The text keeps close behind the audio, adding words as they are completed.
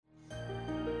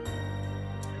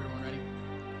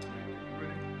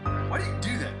do you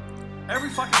do that? Every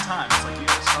fucking time. It's like you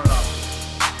gotta start off.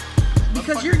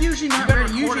 Because you're usually not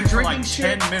ready. You're usually drinking like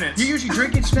shit. 10 minutes. You're usually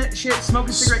drinking shit,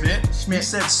 smoking cigarettes. Schmidt? You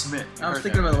said Schmidt. I was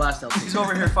thinking about the last LP. He's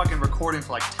over here fucking recording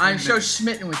for like 10 I'm minutes. so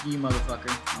smitten with you, motherfucker.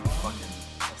 I'm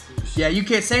fucking... Yeah, you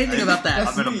can't say anything about that.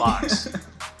 I'm in a box.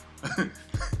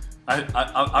 I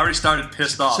already started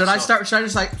pissed off. Should I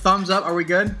just like thumbs up? Are we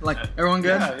good? Like, everyone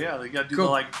good? Yeah. They gotta do Cool.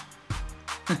 the like...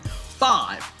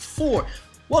 5, 4.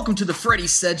 Welcome to the Freddie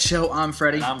Said Show. I'm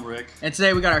Freddie. And I'm Rick. And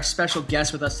today we got our special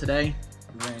guest with us today.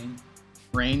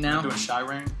 Rain now? I'm doing shy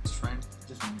rain? Just rain?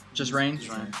 Just rain?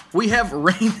 We have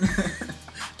Rain.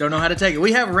 Don't know how to take it.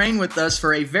 We have Rain with us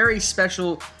for a very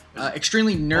special,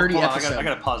 extremely nerdy episode. I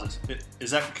gotta pause this.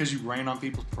 Is that because you rain on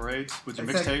people's parades with your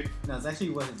mixtape? No, it's actually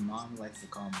what his mom likes to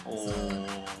call me.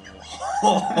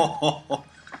 Oh.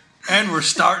 And we're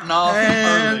starting off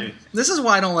early. This is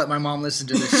why I don't let my mom listen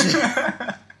to this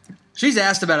shit. She's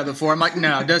asked about it before. I'm like,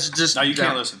 no, just no, you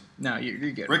can't listen. No, you're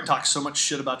good. Rick talks so much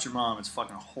shit about your mom, it's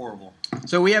fucking horrible.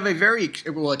 So we have a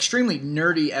extremely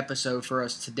nerdy episode for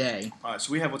us today. All right,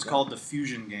 so we have what's called the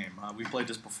Fusion game. We played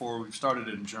this before. We started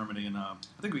it in Germany, and I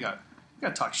think we got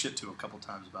talked shit to a couple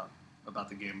times about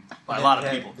the game by a lot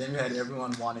of people. Then we had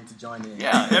everyone wanting to join in.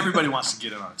 Yeah, everybody wants to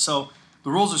get in on it. So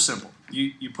the rules are simple.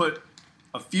 You put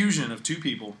a fusion of two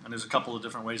people, and there's a couple of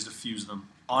different ways to fuse them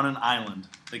on an island.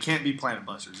 They can't be planet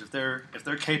busters. If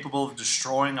they're capable of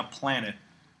destroying a planet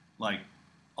like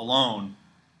alone,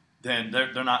 then they're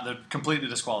completely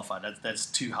disqualified. That's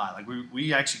too high. Like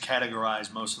we actually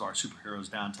categorize most of our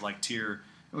superheroes down to like tier,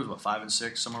 it was what, 5 and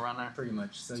 6, somewhere around there. Pretty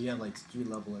much. So you have like street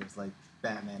levelers like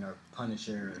Batman or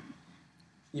Punisher, or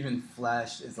even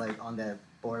Flash is like on that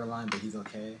borderline, but he's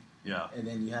okay. Yeah. And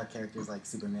then you have characters like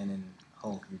Superman and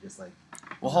Hulk. You're just like,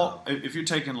 well, Hulk. If you're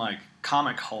taking like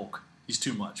comic Hulk, he's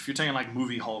too much. If you're taking like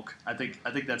movie Hulk, I think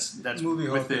that's movie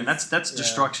within. Hulk That's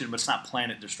destruction, but it's not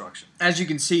planet destruction. As you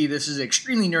can see, this is an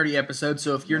extremely nerdy episode,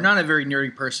 so if you're not a very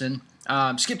nerdy person,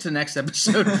 skip to the next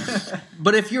episode.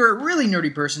 But if you're a really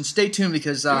nerdy person, stay tuned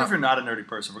because... Even if you're not a nerdy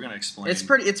person, we're going to explain.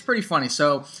 It's pretty funny.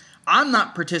 So I'm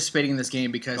not participating in this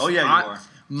game because... Oh, yeah, you are.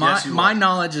 My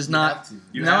knowledge is not...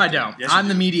 No, I don't. Yes, I'm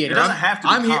the mediator. It doesn't have to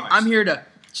be comics. I'm here to...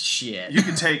 Shit. You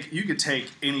could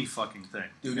take any fucking thing.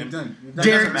 dude, you've done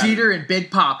Derek Jeter and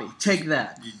Big Poppy. Take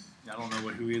that. I don't know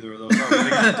who either of those are. Are they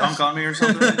going to dunk on me or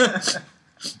something?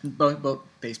 Both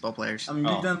baseball players. I mean,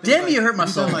 we've done things Damn, like, you hurt my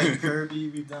soul. We've done like Kirby,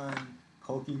 we've done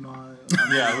Pokemon.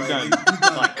 Yeah, we've done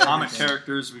like comic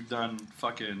characters. We've done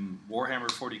fucking Warhammer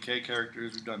 40K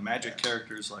characters. We've done Magic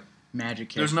characters. Like Magic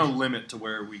characters. There's no limit to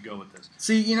where we go with this.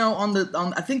 See,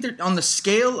 I think that on the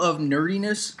scale of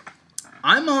nerdiness,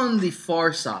 I'm on the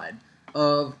far side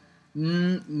of.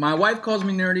 My wife calls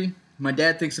me nerdy. My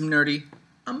dad thinks I'm nerdy.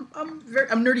 I'm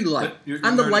nerdy light. You're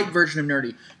I'm the nerdy. light version of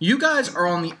nerdy. You guys are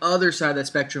on the other side of that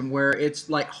spectrum where it's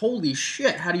like, holy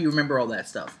shit, how do you remember all that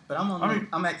stuff? But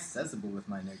I'm accessible with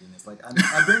my nerdiness. Like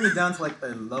I bring it down to like a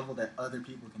level that other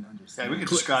people can understand. Yeah, we can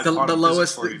describe the quantum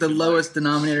lowest physics for you the if you lowest like.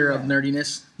 denominator of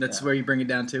nerdiness. That's Yeah. where you bring it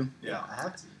down to. Yeah. I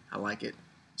have to. I like it.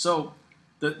 So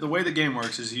the way the game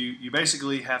works is you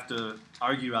basically have to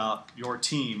argue out your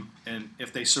team and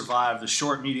if they survive the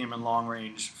short, medium, and long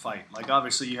range fight. Like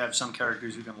obviously you have some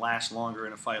characters who can last longer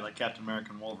in a fight, like Captain America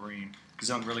and Wolverine, because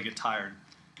they don't really get tired.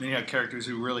 Then you have characters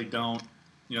who really don't.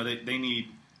 They need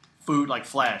food, like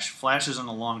Flash. Flash isn't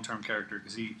a long-term character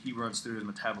because he runs through his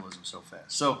metabolism so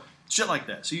fast. So shit like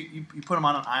that. So you put them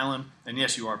on an island, and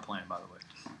yes, you are playing, by the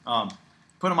way.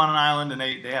 Put them on an island, and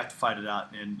they have to fight it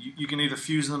out. And you can either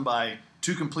fuse them by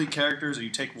 2 complete characters, or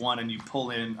you take one and you pull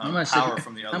in power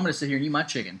from the other. I'm going to sit here and eat my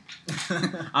chicken.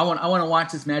 I want to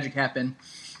watch this magic happen.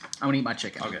 I want to eat my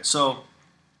chicken. Okay, so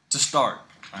to start,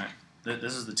 all right,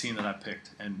 this is the team that I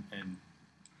picked, and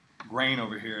Rain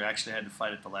over here actually had to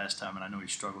fight it the last time, and I know he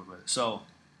struggled with it. So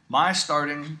my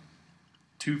starting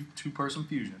two-person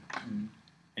fusion, and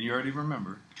you already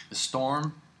remember, is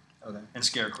Storm and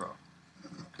Scarecrow,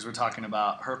 because we're talking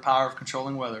about her power of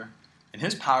controlling weather. And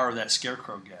his power of that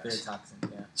scarecrow gas. Very toxin,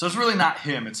 yeah. So it's really not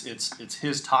him. It's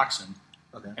his toxin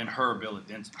and her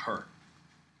ability. And her.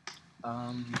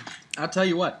 I'll tell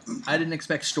you what. I didn't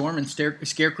expect Storm and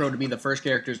Scarecrow to be the first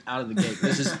characters out of the gate.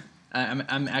 This is.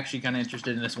 I'm actually kind of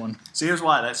interested in this one. So here's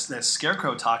why. That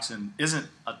scarecrow toxin isn't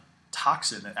a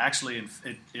toxin. It actually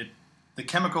the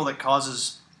chemical that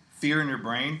causes fear in your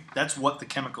brain. That's what the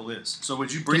chemical is. So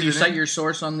would you breathe Can you it cite in? your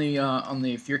source on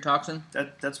the fear toxin?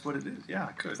 That's what it is. Yeah,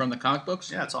 I could. From the comic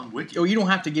books? Yeah, it's on Wiki. Oh, you don't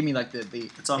have to give me like the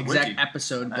It's on exact Wiki.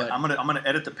 episode, but I'm gonna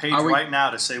edit the page right now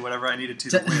to say whatever I needed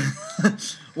to win.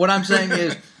 What I'm saying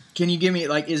is, can you give me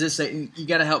like? Is this you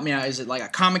got to help me out? Is it like a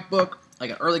comic book, like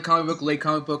an early comic book, late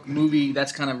comic book, movie.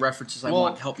 That's kind of references I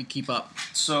want to help you keep up.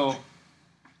 So, if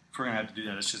we're going to have to do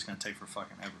that, it's just going to take for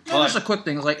fucking ever. Well, just a quick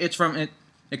thing. Like, it's from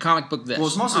a comic book this. Well,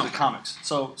 it's mostly the comics.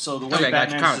 So the way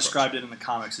Batman's described it in the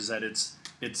comics is that it's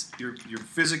you're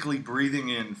physically breathing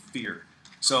in fear.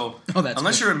 So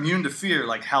unless you're immune to fear,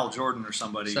 like Hal Jordan or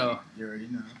somebody. So you already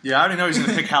know. Yeah, I already know he's going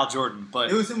to pick Hal Jordan,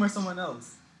 but it was him or someone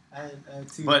else. I had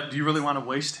two. But do you really want to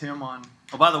waste him on?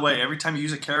 Oh, by the way, every time you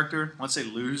use a character, once they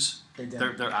lose,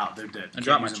 they're out. They're dead. I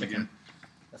drop my chicken.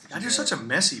 God, you're such a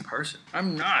messy person.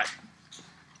 I'm not.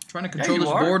 Trying to control this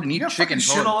board and eat chicken.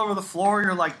 Shit all over the floor.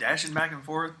 You're like dashing back and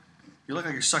forth. You look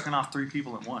like you're sucking off 3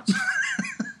 people at once.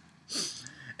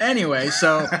 Anyway,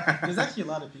 so there's actually a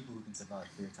lot of people who can survive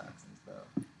fear toxins,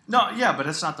 though. No, yeah, but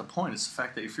that's not the point. It's the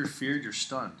fact that if you're feared, you're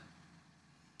stunned.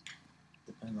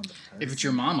 Depends on the person. If it's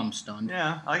your mom, I'm stunned.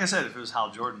 Yeah, like I said, if it was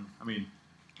Hal Jordan, I mean,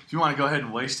 if you want to go ahead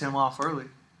and waste him off early,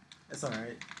 it's all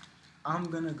right. I'm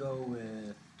gonna go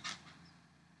with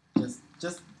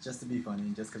just to be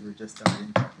funny, just because we're just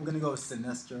starting. I'm gonna go with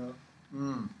Sinestro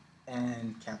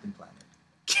and Captain Planet.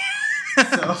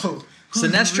 So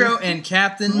Sinestro and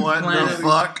Captain Planet. What the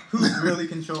fuck? Who's really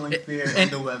controlling fear and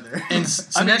the weather? And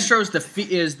Sinestro's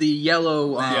is the yellow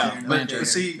lantern.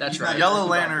 See, that's right. Yellow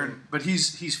Lantern, but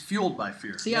he's fueled by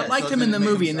fear. See, I liked him in the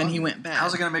movie, and then he went back.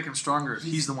 How's it gonna make him stronger if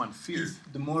he's the one feared?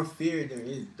 The more fear there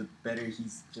is, the better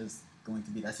he's just going to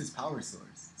be. That's his power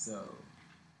source. So.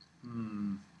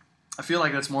 I feel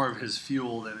like that's more of his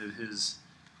fuel than it is.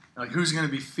 Like, who's going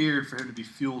to be feared for him to be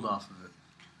fueled off of it?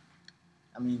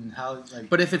 I mean, how? Like,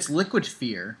 but if it's liquid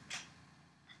fear,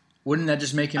 wouldn't that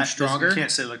just make him stronger? You can't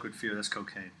say liquid fear. That's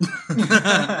cocaine.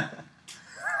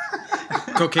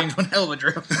 Cocaine's one hell of a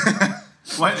drug.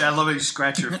 I love how you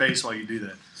scratch your face while you do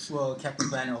that. Well, Captain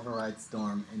Planet overrides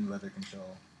Storm in weather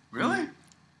control. Really?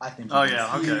 I think. Oh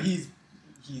yeah. Okay.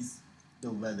 He's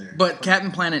the weather. But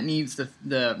Captain Planet needs the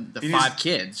 5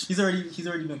 kids. He's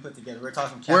already been put together. We're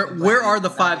talking. Where are the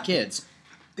 5 kids?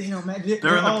 They don't matter.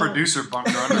 They're in the producer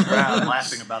bunker underground,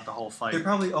 laughing about the whole fight. They're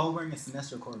probably all wearing a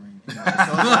Sinestro core ring. So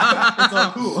it's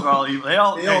all cool. They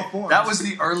all formed. That was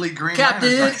the early Green Captain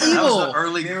Lanterns. Evil. That was the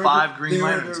early 5 Green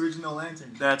Lanterns. They were the original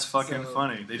Lanterns. That's fucking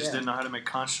funny. They just didn't know how to make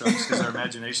constructs because their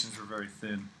imaginations were very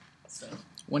thin. So.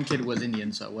 One kid was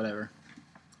Indian, so whatever.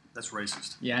 That's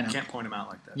racist. Yeah, I know. You can't point him out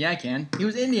like that. Yeah, I can. He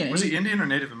was Indian. Was he Indian or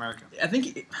Native American? I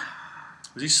think.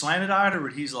 Was he slanted-eyed or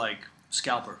was he like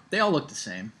scalper? They all look the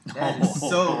same. That is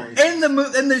so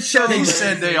racist. In the show, they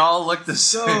said they all look the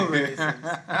same. So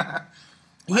racist.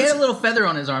 He had a little feather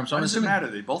on his arm, so why I'm does it assuming. matter?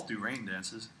 They both do rain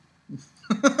dances.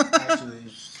 Actually,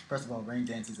 first of all, rain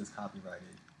dances is copyrighted.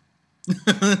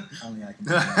 Only I can do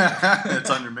that. It's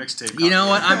on your mixtape. You know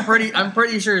what? I'm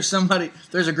pretty sure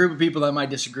there's a group of people that might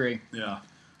disagree. Yeah.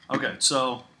 Okay,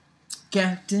 so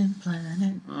Captain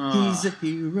Planet, he's a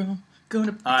hero. All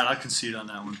right, I concede on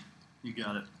that one. You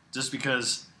got it. Just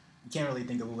because you can't really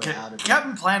think of a way out of it.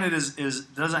 Captain Planet is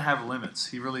doesn't have limits.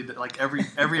 He really like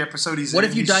every episode he's. What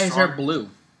if you dye his hair blue?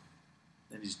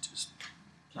 Then he's just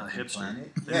not a hipster.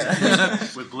 Planet? Yeah.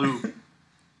 With blue. Yeah,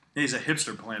 he's a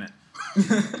hipster planet.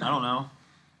 I don't know.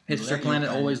 Hipster planet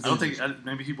always. I don't think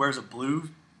maybe he wears a blue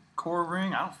core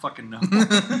ring. I don't fucking know.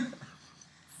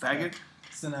 Faggot.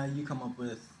 So now you come up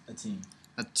with a team.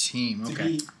 A team,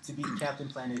 okay. To beat Captain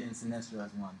Planet and Sinestro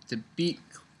as one. To beat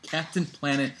Captain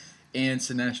Planet and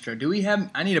Sinestro. Do we have...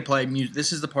 I need to play music.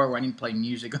 This is the part where I need to play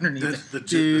music underneath it.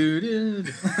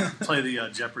 Play the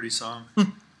Jeopardy song.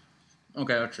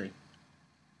 Okay, let's see.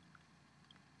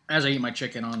 As I eat my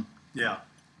chicken on... Yeah.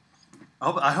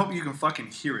 I hope you can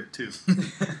fucking hear it, too.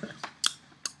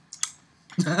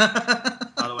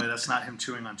 By the way, that's not him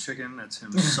chewing on chicken. That's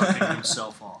him sucking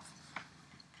himself off.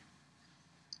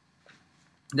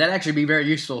 That'd actually be very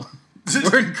useful.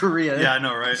 We're in Korea. Yeah, I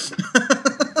know, right?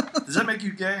 Does that make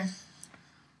you gay?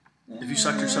 If you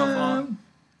suck yourself off?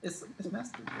 It's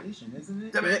masturbation, isn't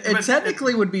it? Yeah, it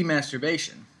technically would be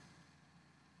masturbation.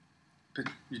 But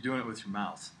you're doing it with your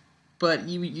mouth. But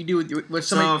you do it with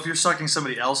somebody... So if you're sucking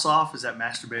somebody else off, is that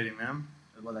masturbating them?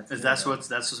 Well, that's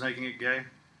what's making it gay?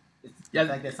 Yeah,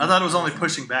 I thought it was only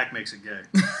pushing back makes it gay.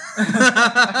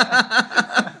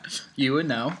 You would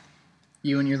know.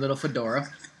 You and your little fedora.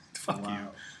 Fuck you.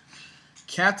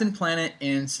 Captain Planet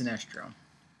and Sinestro.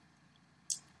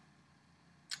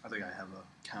 I think I have a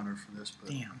counter for this,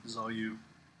 but damn, this is all you.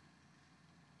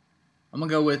 I'm gonna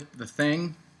go with The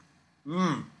Thing.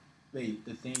 Wait,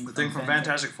 The Thing. The Thing from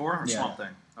Fantastic Four or Swamp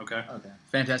Thing? Okay.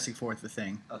 Fantastic Four, The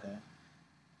Thing. Okay.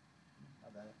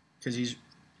 Because he's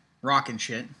rocking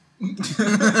shit. All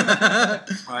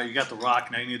right, you got the rock.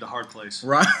 Now you need the hard place.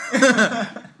 Rock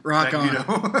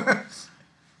on.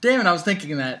 Damn it, I was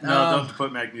thinking that. No, don't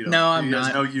put Magneto. No, I'm he not.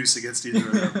 has no use against either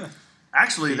of them.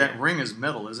 Actually, that ring is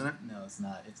metal, isn't it? No, it's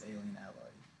not. It's alien alloy.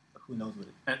 Who knows what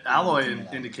it? An alloy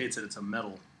indicates that it's a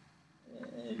metal.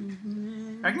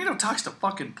 Magneto talks to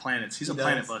fucking planets. He's a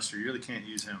planet buster. You really can't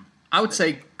use him. I would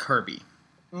say Kirby.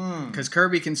 Because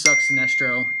Kirby can suck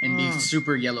Sinestro and be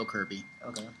super yellow Kirby.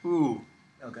 Okay. Ooh.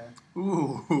 Okay.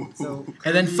 Ooh. So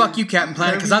And then fuck you, Captain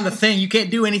Planet, because I'm the Thing. You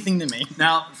can't do anything to me.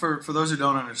 Now, for those who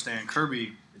don't understand,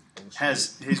 Kirby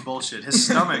he's bullshit. His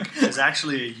stomach is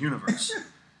actually a universe.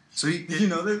 So Did you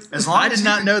know this? As long I as did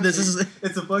not know this.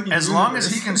 It's a fucking. As long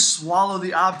as he can swallow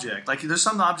the object, like there's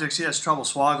some objects he has trouble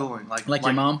swallowing, like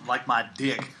your mom, like my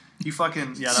dick. He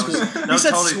fucking that was he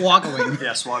said totally swaggling.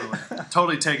 Yeah, swaggling.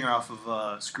 Totally taking her off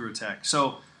of Screw Attack.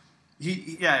 So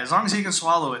as long as he can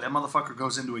swallow it, that motherfucker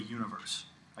goes into a universe.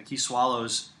 Like he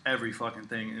swallows every fucking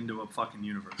thing into a fucking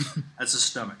universe. That's his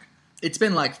stomach. It's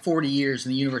been like 40 years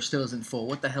and the universe still isn't full.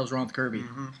 What the hell's wrong with Kirby?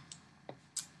 Mm-hmm.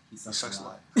 He sucks a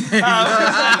lot.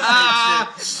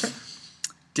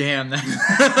 Damn.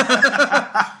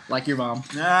 Like your mom.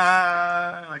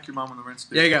 Nah, like your mom on the rinse.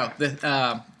 There you go.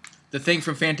 The Thing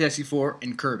from Fantastic Four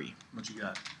and Kirby. What you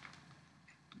got?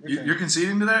 You're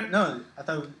conceding to that? No, I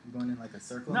thought we were going in like a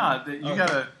circle. No, you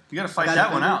gotta fight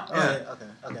that one out. Yeah.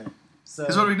 Okay. So.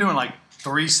 Because what are we doing? Like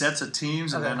 3 sets of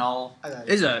teams and then all.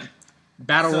 It's a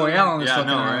battle royale on this fucking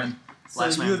right? So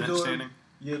Last man standing.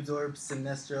 You absorb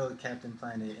Sinestro, Captain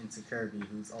Planet into Kirby,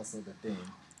 who's also the Thing.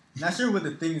 Not sure what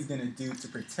the Thing is gonna do to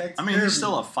protect. I mean, Kirby. he's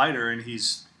still a fighter and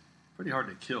he's pretty hard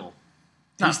to kill.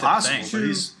 He's Not possible, but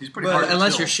he's pretty hard to kill.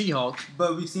 Unless you're She-Hulk.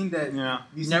 But we've seen that. Yeah.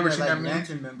 We've seen that like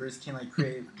Lantern members can like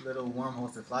create little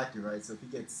wormholes to fly through, right? So if he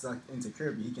gets sucked into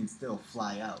Kirby, he can still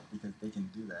fly out because they can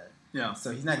do that. Yeah.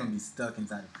 So he's not gonna be stuck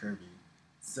inside of Kirby.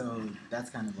 So that's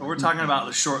kind of. But we're talking about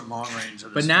the short and long range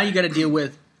of this. But now you got to deal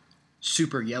with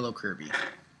super yellow Kirby.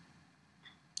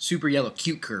 Super yellow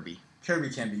cute Kirby. Kirby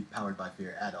can't be powered by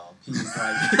fear at all. He's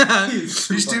like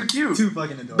he's too cute. Too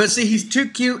fucking adorable. But see, he's too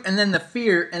cute, and then the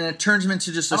fear, and it turns him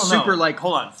into just a super like.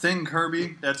 Hold on, Thin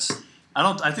Kirby. I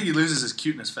think he loses his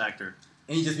cuteness factor.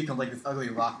 And he just becomes like this ugly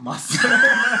rock monster.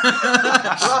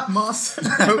 Rock monster.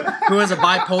 who has a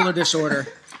bipolar disorder.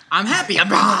 I'm happy, I'm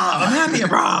happy,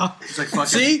 It's like fucking.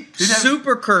 See,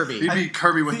 super Kirby. He'd be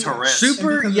Kirby with Tourette's.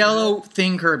 Super yellow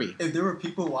Thing Kirby. If there were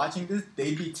people watching this,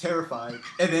 they'd be terrified,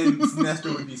 and then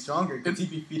Sinestro would be stronger because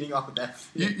he'd be feeding off of that.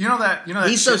 You know that.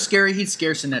 He's so scary. He'd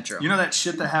scare Sinestro. You know that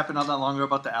shit that happened not that long ago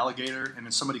about the alligator, and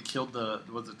then somebody killed the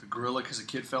gorilla because a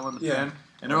kid fell in the pen,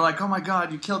 and they were like, "Oh my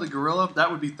god, you killed a gorilla." That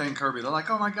would be Thing Kirby. They're like,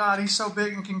 "Oh my god, he's so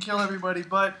big and can kill everybody,"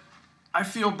 but I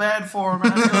feel bad for him,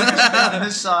 and I feel like he's bad on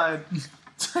his side.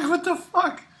 It's like, what the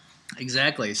fuck?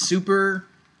 Exactly. Super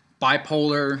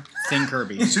bipolar Thing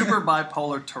Kirby. Super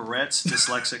bipolar Tourette's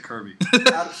dyslexic Kirby.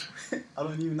 I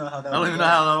don't even know how that. I don't even know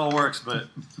how that all works, but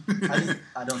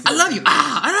I don't. I love you.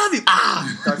 I love you.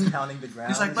 Starts pounding the ground.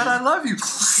 He's like, but I love you.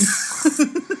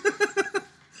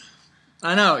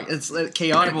 I know it's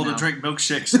chaotic. Able to drink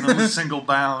milkshakes in a single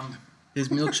bound. His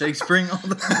milkshakes bring all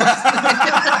the.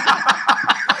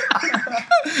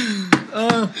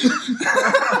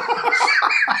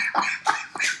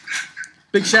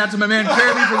 Big shout out to my man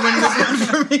Kirby for winning this one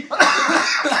for me.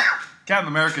 Captain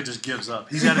America just gives up.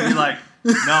 He's got to be like,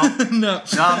 no, I'm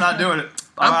not doing it.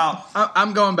 I'm out.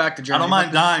 I'm going back to Germany. I don't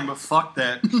mind dying, but fuck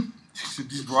that.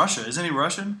 He's Russia. Isn't he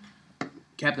Russian?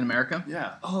 Captain America?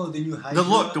 Yeah. Oh, the new high.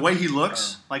 The way he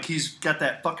looks, like he's got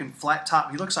that fucking flat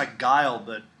top. He looks like Guile,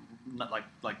 but not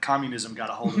like communism got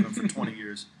a hold of him for 20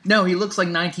 years. No, he looks like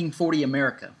 1940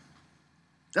 America.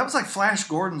 That was like Flash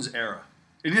Gordon's era.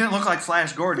 He didn't look like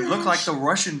Flash Gordon. He looked like the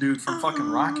Russian dude from fucking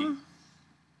Rocky.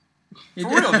 For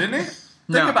real, didn't he?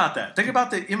 Think about that. Think about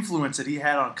the influence that he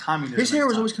had on communism. His hair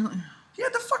was always kind of. He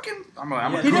had the fucking.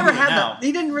 He never had the.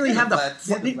 He didn't really have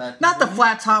not the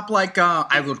flat top like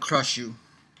I will crush you.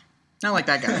 Not like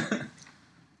that guy.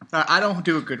 I don't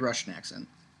do a good Russian accent.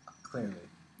 Clearly.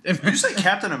 Did you say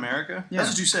Captain America? Yeah. That's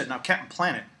what you said. Now Captain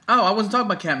Planet. Oh, I wasn't talking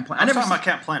about Captain Planet. I was talking about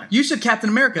Captain Planet. You said Captain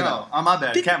America, though. Oh, my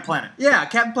bad. Captain Planet. Yeah,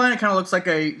 Captain Planet kind of looks like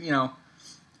a,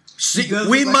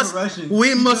 we must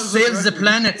save the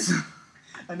planet.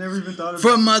 I never even thought of it.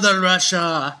 For Mother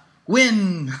Russia,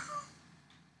 win.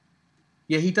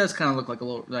 Yeah, he does kind of look like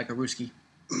a Ruski.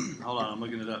 Hold on, I'm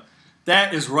looking it up.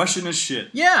 That is Russian as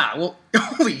shit. Yeah, well,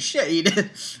 holy shit, he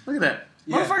did. Look at that.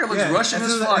 Motherfucker looks Russian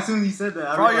as fuck. As soon as he said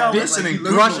that, for all y'all listening,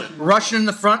 Google it. Russian in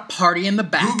the front, party in the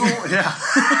back. Google, yeah.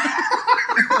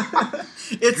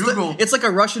 It's like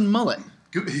a Russian mullet.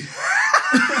 Do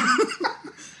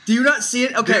you not see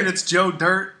it? Okay, dude, it's Joe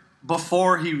Dirt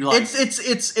before he like.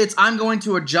 It's I'm going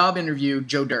to a job interview,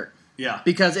 Joe Dirt. Yeah.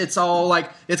 Because it's all like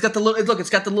it's got the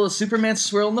little Superman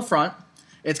swirl in the front.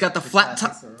 It's got the flat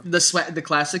top, the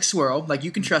classic swirl. Like, you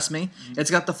can trust me. Mm-hmm.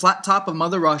 It's got the flat top of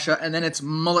Mother Russia, and then it's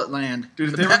Mullet Land. Dude,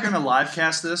 if they were going to live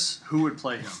cast this, who would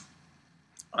play him?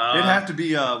 It'd have to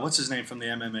be what's his name from the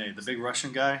MMA, the big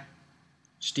Russian guy.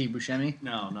 Steve Buscemi?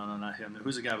 No, not him.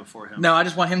 Who's the guy before him? No, I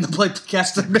just want him to play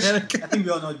Captain America. I think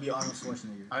we all know it'd be Arnold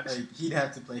Schwarzenegger. He'd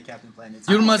have to play Captain Planet.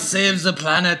 You must save the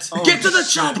planet. Get to the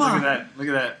chopper! Look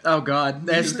at that. Oh, God.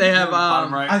 They have...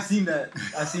 I've seen it.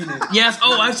 Yes.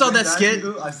 Oh, I saw that skit.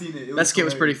 I've seen it. That skit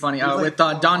was pretty funny. With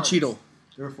Don Cheadle.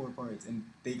 There were 4 parts, and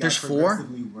they got There's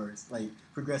progressively worse. Like,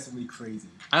 progressively crazy.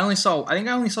 I think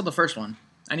I only saw the first one.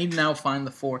 I need to now find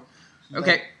the 4.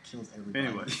 Okay. Kills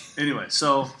everybody. Anyway,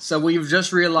 so we've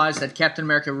just realized that Captain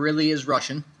America really is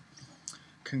Russian.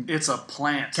 It's a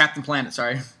plant. Captain Planet,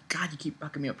 sorry. God, you keep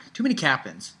fucking me up. Too many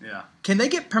captains. Yeah. Can they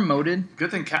get promoted?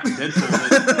 Good thing Captain Deadpool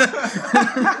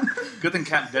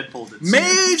did.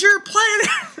 Major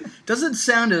Planet! Doesn't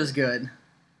sound as good.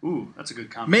 Ooh, that's a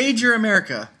good comment. Major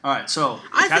America. All right, so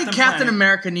I think Captain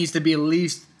America needs to be at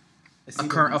least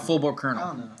a full-board colonel. I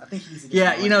don't know. I think he's...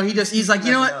 Yeah, he's like,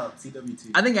 you know what?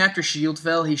 CW2. I think after S.H.I.E.L.D.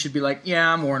 fell, he should be like,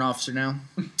 yeah, I'm warrant officer now.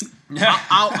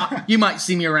 You might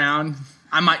see me around.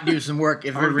 I might do some work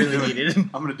if I really needed.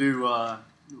 I'm going to do...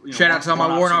 shout out to all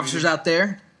my warrant officers out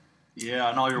there. Yeah,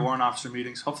 and all your warrant officer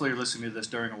meetings. Hopefully you're listening to this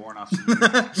during a warrant officer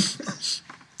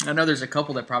meeting. I know there's a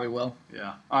couple that probably will.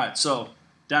 Yeah. All right, so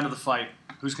down to the fight.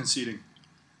 Who's conceding?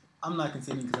 I'm not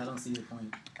conceding because I don't see the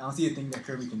point. I don't see a thing that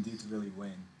Kirby can do to really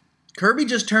win. Kirby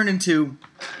just turned into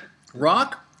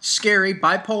rock, scary,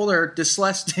 bipolar,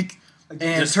 dyslexic,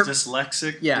 and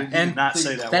dyslexic. Yeah, you did not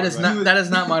say that. That is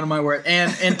not one of my words.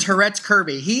 And Tourette's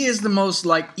Kirby. He is the most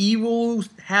like evil,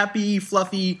 happy,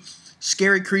 fluffy,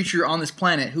 scary creature on this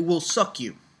planet who will suck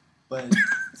you. But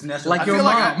it's like your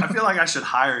mom. I feel like I should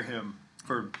hire him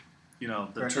for.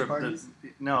 The trip.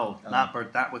 Not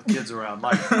with kids around.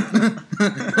 Like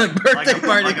birthday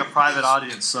party. Like a private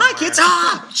audience somewhere. Hi, kids.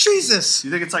 Jesus.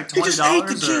 You think it's like $20? Just hate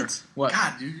the kids. What?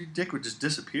 God, your dick would just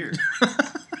disappear. I'm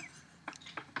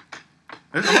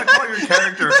going to call your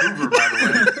character Hoover, by the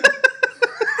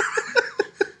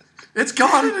way. It's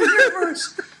gone in the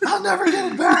universe. I'll never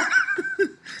get it back.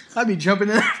 I'd be jumping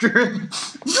in after him.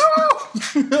 No!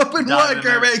 Open what,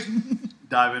 Kirby?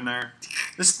 Dive in there.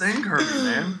 This Thing Kirby,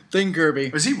 man. Thing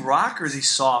Kirby. Is he rock or is he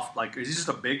soft? Like, is he just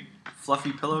a big,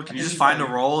 fluffy pillow? Can you just find a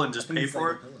roll and just pay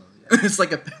for it? It's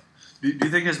like a... Do you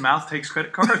think his mouth takes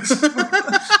credit cards?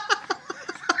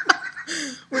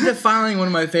 We're defiling one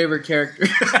of my favorite characters.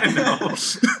 I know.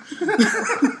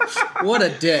 What a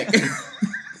dick.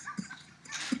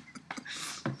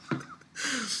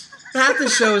 Half the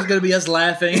show is going to be us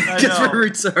laughing because we're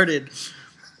retarded.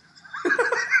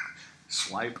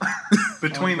 Swipe.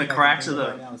 Between the cracks of the...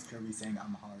 Right now is Kirby saying,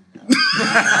 I'm hard now.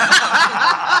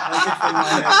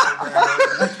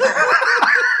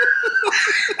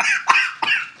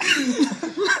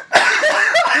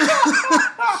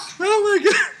 Oh my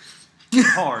God. Get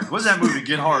Hard. What's that movie?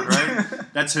 Get Hard, right?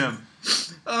 That's him.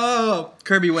 Oh,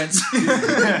 Kirby wins.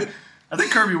 I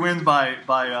think Kirby wins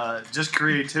by just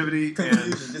creativity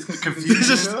and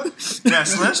confusion. Yeah,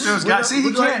 Celestio's got... See,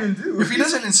 he can't... If he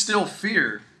doesn't instill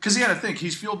fear... Because you got to think,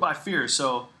 he's fueled by fear,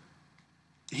 so...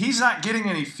 He's not getting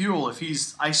any fuel if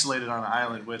he's isolated on an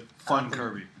island with fun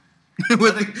Kirby.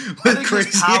 with crazy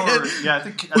his power, yeah, I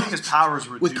think his powers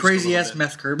reduced with crazy ass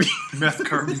meth Kirby. Meth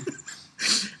Kirby.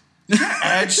 You can't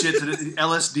add shit to the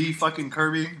LSD fucking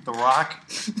Kirby, the Rock.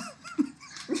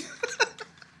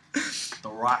 The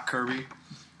Rock Kirby,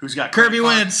 who's got Kirby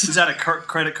wins. Who's got a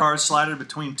credit card slider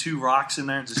between two rocks in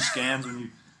there and just scans when you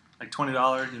like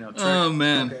 $20, trick. Oh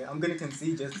man. Okay, I'm gonna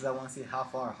concede just because I want to see how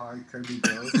far hard Kirby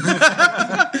goes.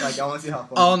 I want to see how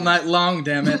far. All night long,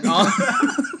 damn it.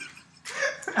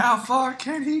 How far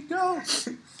can he go?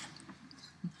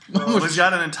 Well, we've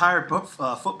got an entire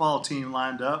football team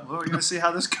lined up. We're going to see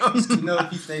how this goes. If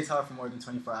he stays hard for more than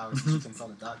 24 hours, he can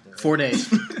consult a doctor. Right? 4 days.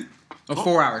 4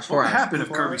 hours. 4 What would hours. happen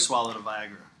if Kirby swallowed a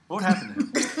Viagra? What would happen to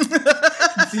him? You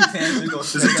see his hands go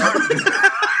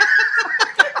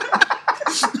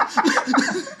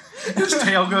His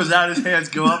tail goes out, his hands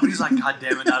go up, and he's like, God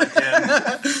damn it, not again.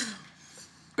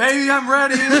 Baby, I'm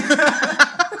ready.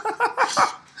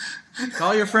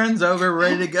 Call your friends over,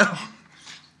 ready to go.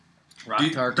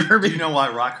 Rock Hard Kirby. Do you know why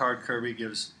Rock Hard Kirby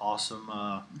gives awesome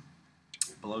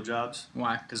blowjobs?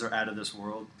 Why? Because they're out of this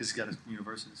world. Because he's got a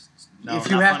university. No, if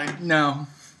you not have, funny. No.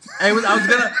 I was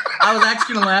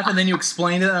actually gonna laugh, and then you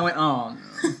explained it, and I went, oh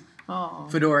no. Oh.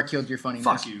 Fedora killed your funniness.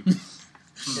 Fuck you. It's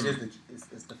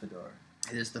the fedora.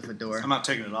 It is the fedora. I'm not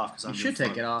taking it off because You should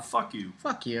take it off. Fuck you.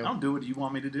 Fuck you. I don't do what you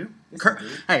want me to do.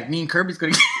 Hey, me and Kirby's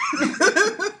gonna.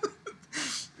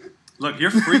 Look,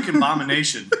 you're freaking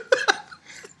abomination.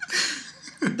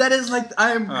 That is like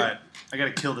I'm. All right, I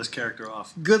gotta kill this character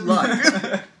off. Good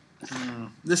luck.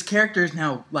 This character is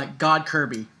now like God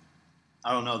Kirby.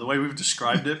 I don't know the way we've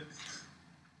described it.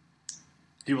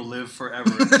 He will live forever.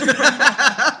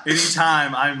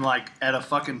 Anytime I'm like at a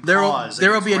fucking pause,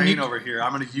 there will be a rain over here.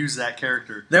 I'm gonna use that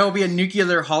character. There will be a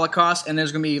nuclear holocaust, and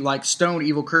there's gonna be like stone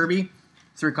evil Kirby,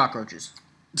 3 cockroaches.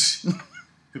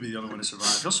 He'll be the only one to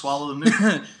survive. He'll swallow the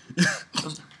nuke.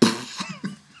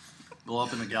 Blow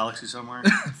up in the galaxy somewhere.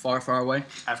 Far, far away.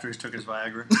 After he's took his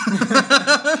Viagra.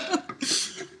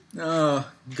 Oh,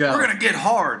 God. We're gonna get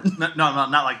hard. No,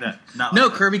 not like that. Not no,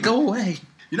 like Kirby, go away.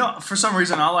 You know, for some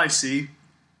reason, all I see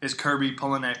is Kirby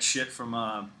pulling that shit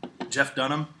from Jeff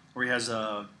Dunham, where he has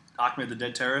Ahmed the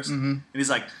Dead Terrorist, and he's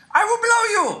like, "I will blow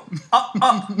you up,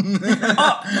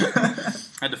 up."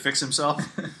 Had to fix himself.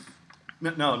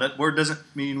 No, that word doesn't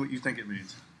mean what you think it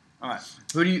means. All right.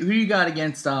 Who do you got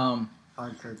against Hard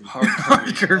Kirby. Hard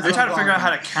Kirby. Kirby. I'm trying to figure out how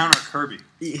to counter Kirby.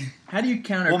 How do you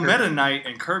counter? Well, Kirby? Meta Knight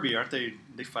and Kirby, aren't they?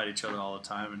 They fight each other all the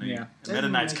time, and Yeah. and Meta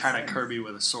Knight's kind of Kirby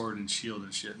with a sword and shield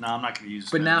and shit. No, I'm not going to use.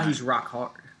 But Meta now Knight. he's rock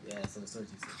hard. Yeah, so the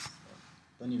sword's useless.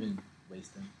 Don't even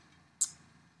waste them.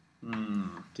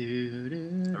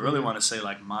 I really want to say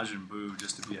like Majin Buu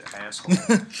just to be an asshole.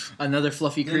 Another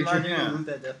fluffy Didn't creature. Majin Yeah. lose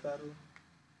that death battle?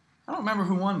 I don't remember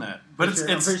who won that, but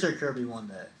I'm pretty sure Kirby won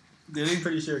that. Did he? I'm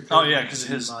pretty sure Kirby Oh yeah, because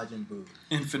beat his Majin Buu.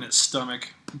 infinite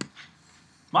stomach.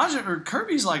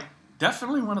 Kirby's like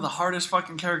definitely one of the hardest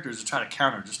fucking characters to try to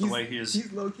counter, just the way he is.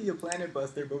 He's low-key a planet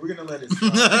buster, but we're gonna let it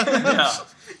slide. Yeah,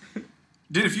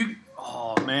 dude. If you,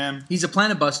 oh man, He's a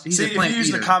planet buster. He's see a if planet you use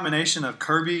eater. the combination of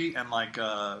Kirby and like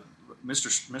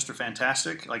Mr.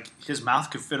 Fantastic, like his mouth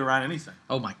could fit around anything.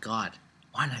 Oh my God!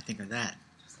 Why didn't I think of that?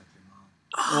 Just like your mom.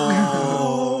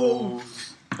 Oh,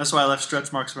 that's why I left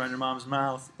stretch marks around your mom's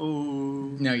mouth.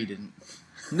 Oh, No, you didn't.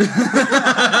 She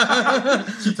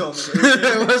told me.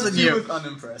 It wasn't she you. was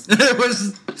unimpressed. It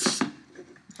was.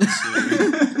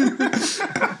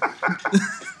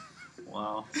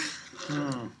 Wow.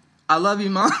 I love you,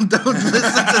 Mom. Don't listen to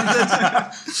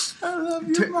this. I love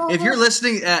you, Mom. If you're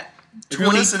listening at 20, If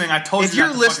you're listening, I told if you.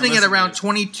 you're listening at around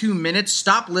 22 minutes,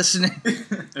 stop listening.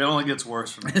 It only gets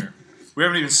worse from here. We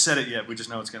haven't even said it yet. We just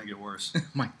know it's going to get worse. Oh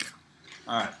my God.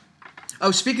 All right.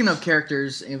 Oh, speaking of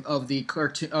characters of the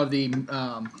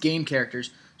game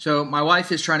characters, so my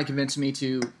wife is trying to convince me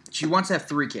to. She wants to have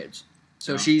 3 kids.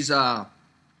 So she's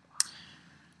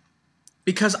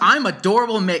because I'm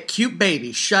adorable and make cute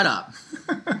babies. Shut up.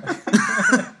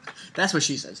 That's what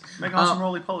she says. Make on some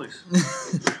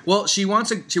roly-polies. Well, she wants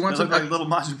They look like little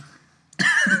Majin.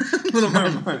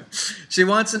 She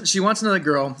wants another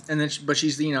girl, and then but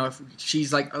she's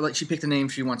she's like she picked a name.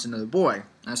 She wants another boy.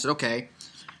 And I said okay.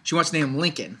 She wants to name him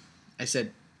Lincoln. I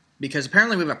said because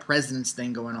apparently we have a president's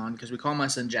thing going on because we call my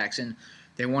son Jackson.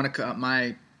 They want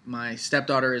to my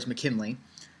stepdaughter is McKinley.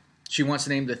 She wants to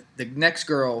name the next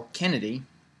girl Kennedy.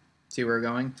 See where we're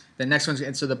going. The next one's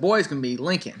and so the boy's gonna be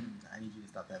Lincoln. I need you to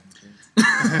stop having kids.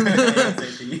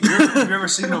 Have you ever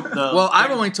seen the Well, I've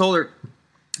only told her.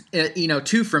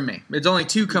 2 from me. There's only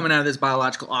 2 coming out of this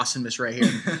biological awesomeness right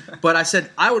here. But I said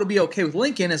I would be okay with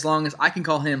Lincoln as long as I can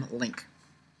call him Link.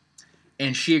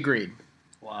 And she agreed.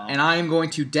 Wow. And I am going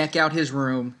to deck out his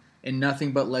room in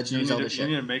nothing but Legend of Zelda You shit.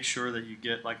 need to make sure that you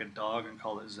get like a dog and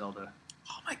call it Zelda.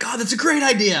 Oh my God, that's a great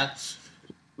idea.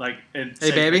 Like, and Hey,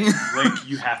 say, baby. Link,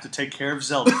 you have to take care of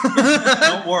Zelda.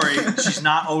 Don't worry, she's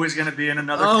not always going to be in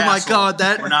another Oh my castle.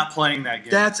 God, we're not playing that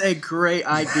game. That's a great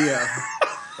idea.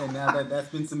 And now that that's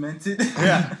been cemented.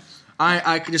 Yeah.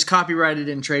 I could just copyrighted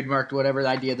and trademarked whatever the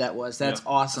idea that was. That's Yep,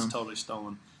 awesome. That's totally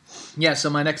stolen. Yeah, so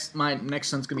my next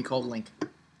son's gonna be called Link.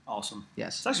 Awesome.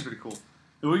 Yes. It's actually pretty cool.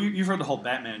 Well, you've heard the whole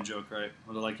Batman joke, right?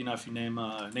 Where they're like, if you name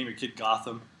your kid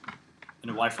Gotham,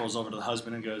 and the wife rolls over to the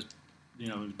husband and goes,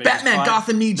 baby's Batman, fine.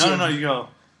 Gotham needs you. No, you go,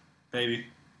 baby,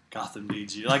 Gotham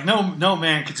needs you. Like, no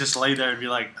man could just lay there and be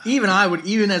like, Even I would,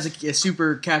 even as a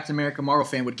super Captain America Marvel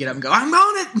fan, would get up and go, I'm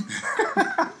on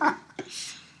it.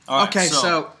 all right, Okay,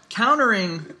 so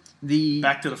countering the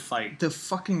back to the fight. the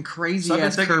fucking crazy So I've been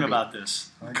ass thinking Kirby. about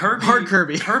this. Hard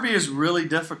Kirby. Kirby is really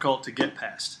difficult to get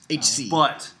past. HC.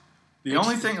 But the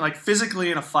only thing, like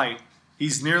physically in a fight,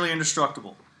 he's nearly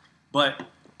indestructible. But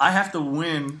I have to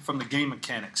win from the game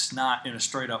mechanics, not in a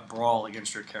straight up brawl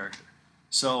against your character.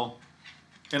 So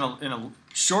in a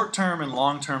short term and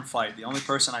long term fight, the only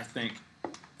person I think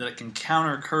that it can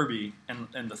counter Kirby and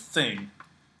the Thing,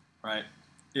 right,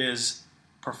 is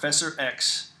Professor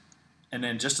X And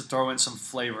then just to throw in some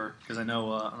flavor, because I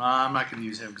know I'm not going to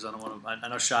use him because I don't want to. I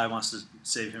know Shai wants to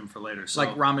save him for later. So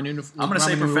Like ramen noodle. I'm going to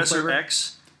say ramen noodle Professor flavor?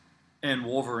 X and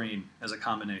Wolverine as a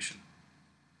combination.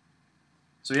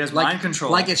 So he has Like- mind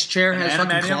control. like his chair an has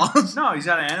fucking animanium- claws? No, he's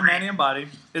got an animanium body.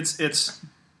 It's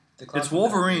The claws it's from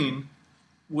Wolverine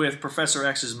with Professor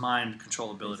X's mind control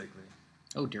Deadpool, ability. basically.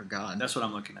 Oh dear God. That's what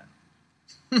I'm looking at.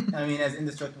 I mean, as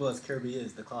indestructible as Kirby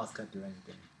is, the claws cut through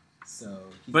anything. So.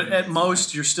 But gonna at get most,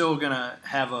 some- you're still gonna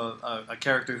have a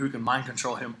character who can mind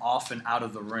control him off and out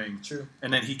of the ring, True.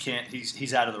 and then he can't.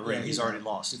 He's out of the ring. Yeah, he's already out.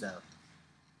 lost. He's out.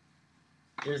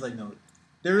 There's like no.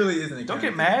 There really isn't a. Don't character.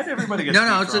 get mad. Everybody gets No,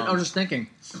 beat I from. was just thinking.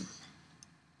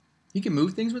 He can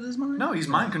move things with his mind? No, he's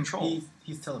mind control.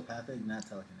 He's telepathic, not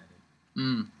telekinetic.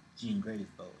 Mm, Jean Grey is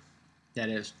both. that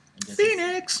is. And guess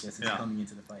Phoenix! Guess who's Yeah. coming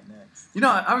into the fight next? You know,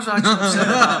 I was actually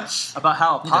upset about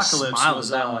how You just Apocalypse smiled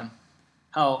was at that one.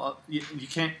 how you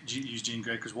can't use Jean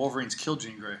Grey because Wolverine's killed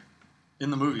Jean Grey in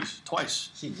the movies twice.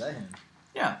 She let him.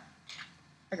 Yeah.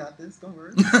 I got this. Don't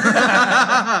worry. All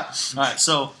right.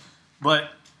 So,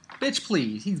 but Bitch,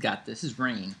 please. He's got this. His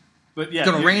rain. yeah,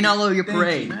 Gonna rain all over your Thank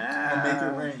parade. you. I'll make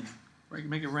it rain.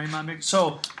 Make it rain, my make.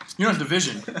 So, you know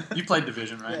Division. You played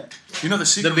Division, right? Yeah. You know the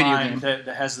secret video mine game. that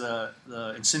has the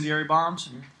incendiary bombs.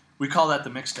 Mhm. We call that the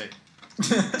mixtape.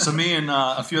 So me and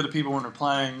a few other people when we're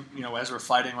playing, as we're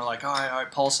fighting, we're like, all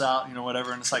right, pulse out,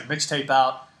 whatever, and it's like mixtape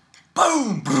out,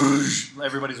 boom, boosh.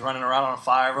 Everybody's running around on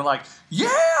fire. We're like, yeah,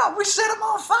 we set them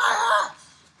on fire.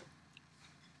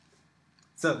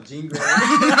 So Jean Grey,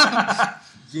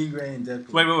 Jean Grey and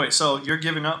Deadpool. Wait. So you're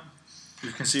giving up?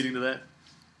 You're conceding to that?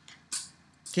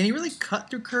 Can he really cut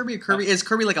through Kirby? Is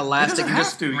Kirby like He elastic? doesn't and have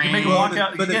just to. You can make him Well, walk the-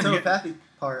 out. but the Again, telepathic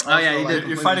part. Oh, yeah, also, he like, did.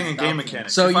 you're completely fighting in stops game him.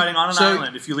 mechanics. So you're you- fighting on an so-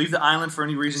 island. If you leave the island for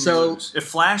any reason, So, you lose. If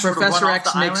Flash were to Professor run off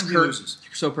X the makes island, he Kirby. loses.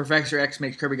 So Professor X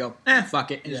makes Kirby go,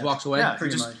 fuck it, and just Yeah. walks away. Yeah, he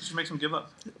pretty just, much. just makes him give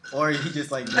up. Or he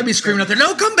just like. I'd be screaming out there,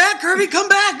 no, come back, Kirby, come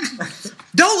back!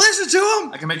 Don't listen to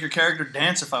him! I can make your character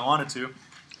dance if I wanted to.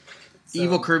 So-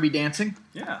 Evil Kirby dancing?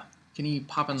 Yeah. Can he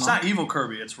pop and It's lock? not evil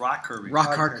Kirby, it's Rock Kirby. Rock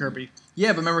Hard hard Kirby. Kirby.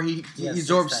 Yeah, but remember he Yes,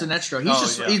 absorbs six Sinestro.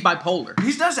 He's Oh, yeah. he's bipolar.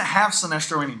 He doesn't have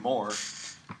Sinestro anymore.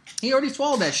 He already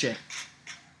swallowed that shit.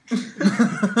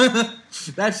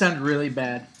 That sounds really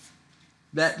bad.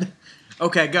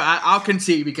 Okay, go, I'll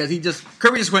concede because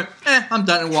Kirby just went, I'm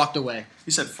done and walked away.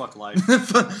 He said, fuck life.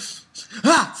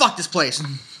 Fuck this place.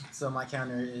 So my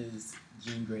counter is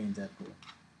Jean Grey and Deadpool.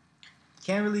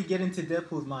 Can't really get into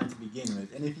Deadpool's mind to begin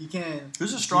with, and if you can,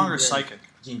 Who's a stronger Jean Grey- psychic?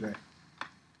 Jean Grey.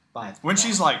 By When far.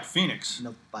 she's like Phoenix.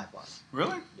 No, by far.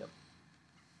 Really? Yep.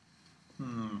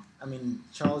 Hmm. I mean,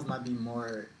 Charles might be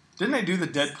more. Didn't they do the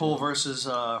Deadpool versus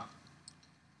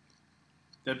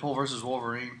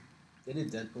Wolverine? They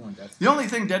did Deadpool and Deathstroke. The only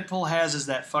thing Deadpool has is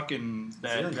that fucking He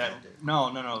don't that have it.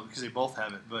 no, because they both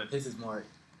have it. But His is more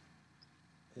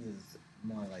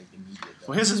like immediate. Though.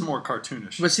 well, his is more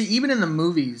cartoonish. But see, even in the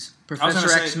movies, was gonna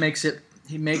Professor X say- makes it.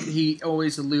 He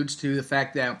always alludes to the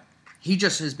fact that he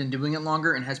just has been doing it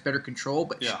longer and has better control.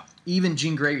 But Yeah. even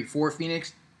Jean Grey before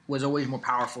Phoenix was always more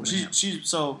powerful than him.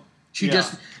 She's She's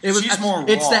She's more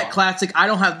It's raw. that classic. I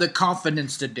don't have the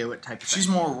confidence to do it type of She's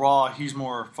thing. more raw. He's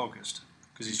more focused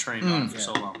because he's trained on it for Yeah.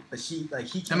 so long. But he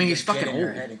can't I mean, he's just fucking get in her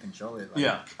old. head and control it. Like,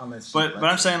 Yeah. Unless she But lets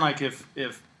I'm it. saying like if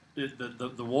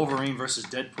the Wolverine versus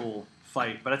Deadpool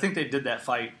fight, but I think they did that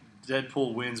fight.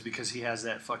 Deadpool wins because he has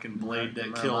that fucking blade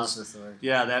that kills. Muralosa sword.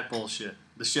 Yeah, that bullshit.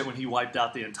 The shit when he wiped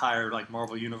out the entire like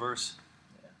Marvel universe.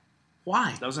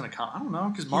 Why? That was in a I don't know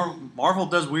because Marvel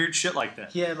does weird shit like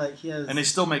that. He has And they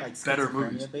still make like better schizophrenia,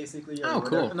 movies. basically. Oh, or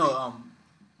whatever. cool. No,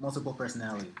 multiple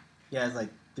personality. He has like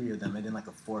 3 of them, and then like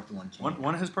a 4th one came.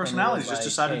 One of his And it personalities was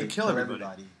just like, decided hey, to kill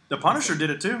everybody. The And Punisher so- did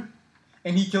it too.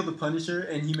 And he killed the Punisher,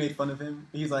 and he made fun of him.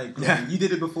 He's like, Yeah. you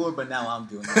did it before, but now I'm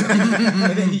doing it.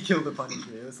 And then he killed the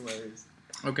Punisher. It was hilarious.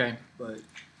 Okay. But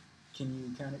can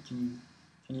you count it? Can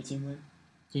you team win?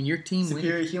 Can your team win?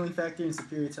 Superior healing factor and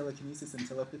superior telekinesis and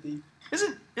telepathy.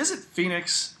 Isn't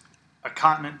Phoenix a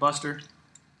continent buster?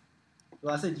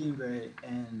 Well, I said Jean Grey,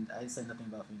 and I said nothing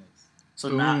about Phoenix. So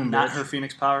Boom, not bitch. her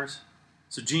Phoenix powers.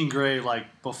 So Jean Grey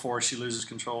like before she loses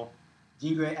control.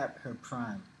 Jean Grey at her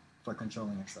prime for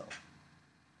controlling herself.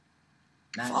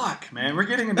 Not- Fuck, man, we're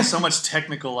getting into so much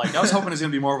technical. Like I was hoping it was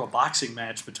gonna be more of a boxing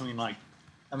match between like.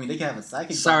 I mean, they can have a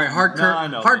psychic. Sorry, boxing No, I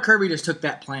know, Hard but- Kirby just took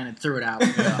that plan and threw it out.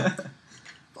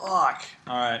 Fuck.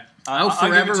 All right. I will I'll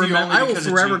give it forever to you only because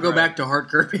of go Jean back Grey. to Hard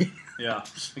Kirby. Yeah,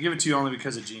 I give it to you only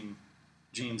because of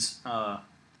Jean's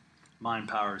mind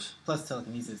powers. Plus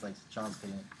telekinesis, like Charles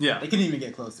couldn't. Yeah. They couldn't even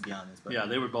get close, to be honest. But Yeah,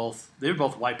 they would both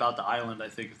wipe out the island. I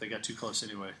think if they got too close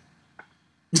anyway.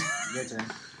 Your turn.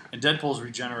 And Deadpool's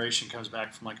regeneration comes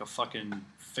back from like a fucking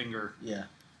finger. Yeah.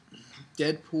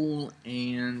 Deadpool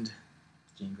and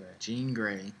Jean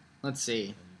Grey. Let's see.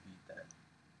 Can you beat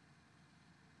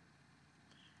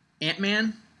that?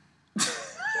 Ant-Man.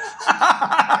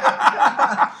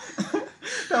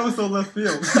 That was so left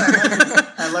field.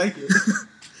 I like it.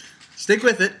 Stick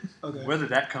with it. Okay. Where did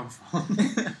that come from?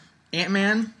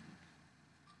 Ant-Man.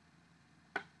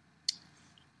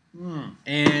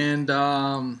 And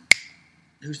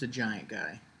who's the giant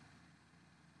guy?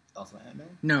 Also Ant-Man?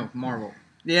 No, Marvel.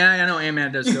 Yeah, I know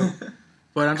Ant-Man does go.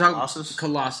 But I'm talking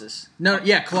Colossus. No,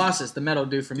 yeah, Colossus, the metal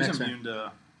dude from He's X-Men. immune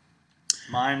to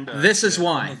mind. This is In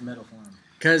why. his metal form.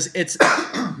 Because it's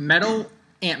metal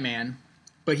Ant-Man,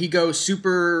 but he goes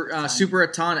super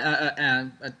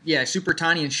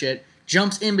tiny and shit,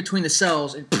 jumps in between the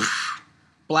cells and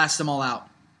blasts them all out.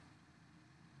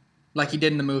 Like he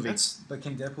did in the movie. But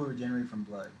can Deadpool regenerate from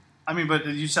blood? I mean, but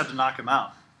you just have to knock him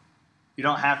out. You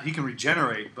don't have. He can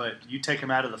regenerate, but you take him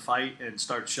out of the fight and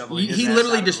start shoveling. He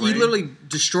literally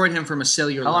destroyed him from a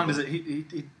cellular. How long level. does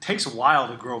it? It takes a while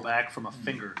to grow back from a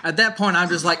finger. At that point, I'm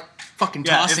just like fucking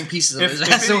tossing pieces of his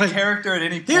ass If any away. character at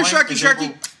any point, Here, Sharky, is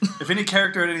Sharky. if any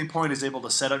character at any point is able to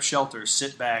set up shelter,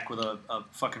 sit back with a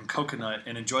fucking coconut,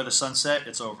 and enjoy the sunset,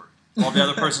 it's over. While the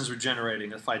other person's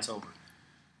regenerating, the fight's over.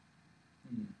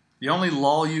 The only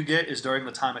lull you get is during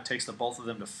the time it takes the both of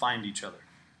them to find each other.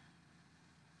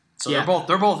 So Yeah.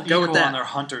 they're both Go with equal that. on their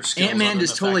hunter skills. Ant-Man other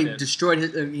just than the totally fact that destroyed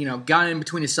his, got in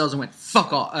between his cells and went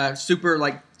fuck off. Super.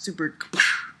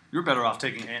 You're better off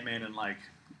taking Ant-Man and like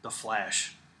the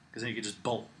Flash, because then you could just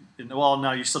bolt. Well,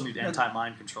 no, you still need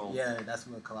anti-mind control. Yeah, that's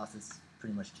what Colossus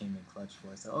pretty much came in clutch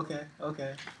for. So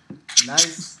okay,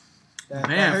 nice. That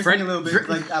hurts Fred- me a little bit.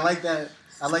 Like I like that.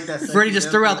 Freddie just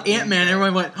threw out Ant-Man and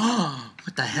everyone went, oh,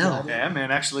 what the hell? Yeah,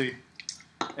 Ant-Man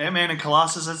and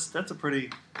Colossus. That's a pretty.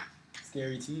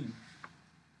 Scary team.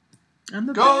 I'm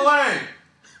the Go best. away!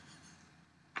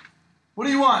 What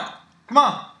do you want? Come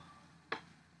on.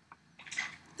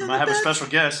 You might have a special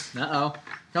guest. Uh-oh.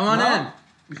 Come on in.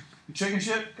 You chicken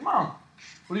shit? Come on.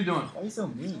 What are you doing? Why are you so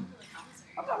mean?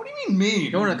 What do you mean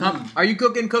mean? You want to come? Are you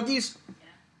cooking cookies?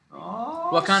 Oh,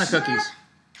 What kind of shit. cookies?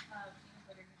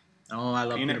 Oh, I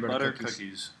love Peanut butter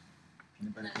cookies.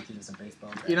 Peanut butter cookies with some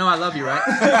baseball bat. You know I love you,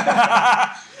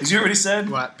 right? Did you hear what he said?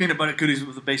 What? Peanut butter cookies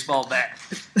with a baseball bat.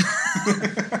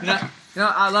 you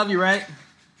know I love you, right?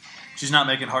 She's not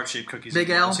making heart-shaped cookies. Big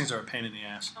anymore. L? Those things are a pain in the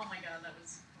ass. Oh my god, that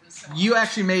was so You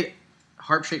actually made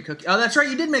heart-shaped cookies. Oh, that's right.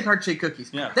 You did make heart-shaped cookies.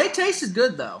 Yeah. They tasted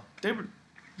good, though. They were,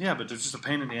 yeah, but they're just a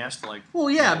pain in the ass to like. Well,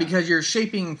 yeah, because you're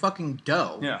shaping fucking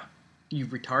dough. Yeah. You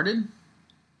retarded?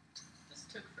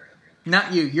 just took forever.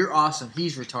 Not you. You're awesome.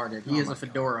 He's retarded. He Oh has my a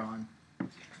fedora on.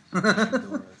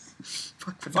 Fedoras.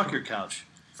 Fuck your couch.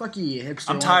 Fuck you, you hipster.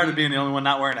 I'm tired of being the only one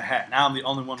not wearing a hat. Now I'm the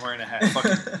only one wearing a hat. Fuck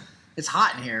it. It's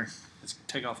hot in here. Let's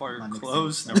take off all your My mixing.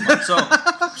 clothes. Never mind. So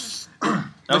that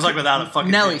was like without a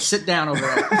fucking. Nelly, hitch. sit down over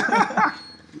there.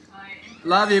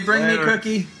 Love you. Bring me a Later.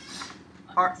 cookie.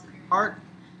 Art.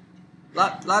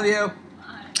 Love you.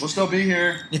 We'll still be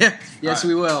here. Yeah. Yes, All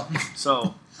we will.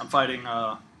 So I'm fighting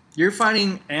You're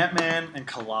fighting Ant-Man and a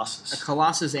Colossus.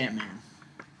 Colossus Ant-Man.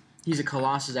 He's a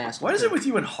Colossus ass. What is it with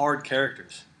you and hard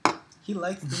characters? He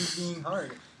likes things being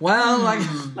hard. Well, like,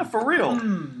 Not for real.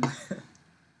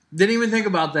 didn't even think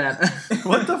about that.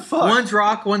 What the fuck? One's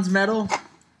rock, one's metal.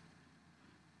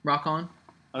 Rock on.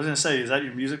 I was gonna say, is that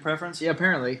your music preference? Yeah,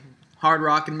 apparently. Hard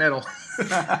rock and metal.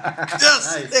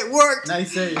 Yes, It worked.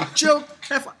 Nice save. Joke.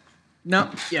 High five.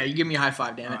 No. Yeah, you give me a high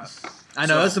five, damn it. Alright. I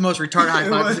know, So- that's the most retarded high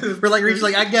five. was- We're like, Reach's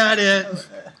like, I got it.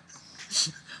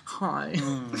 Hi.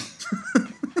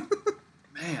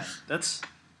 Man, that's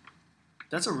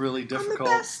a really I'm the difficult.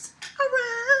 best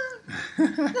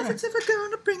around. Nothing's ever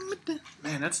gonna bring me down.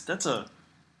 Man, that's a.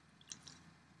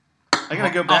 I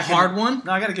gotta go back. A hard into, one?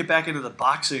 No, I gotta get back into the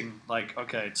boxing. Like,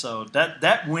 okay, so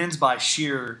that wins by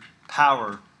sheer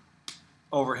power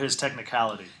over his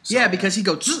technicality. So, Yeah, because he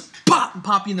goes zzz, pop and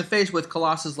pop you in the face with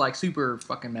Colossus like super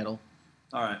fucking metal.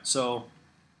 All right, so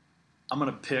I'm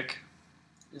gonna pick.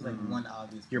 There's like one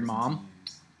obvious. Your person mom?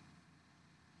 to use.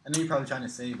 I know you're probably trying to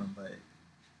save him, but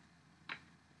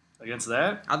Against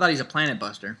that, I thought he's a planet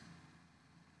buster.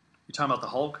 you talking about the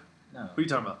Hulk? no. Who are you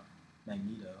talking about?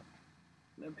 Magneto.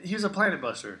 He's a planet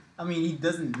buster. I mean, he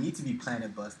doesn't need to be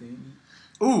planet busting.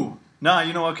 Ooh, nah,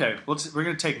 you know, okay. We're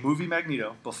gonna take movie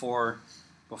Magneto before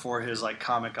his like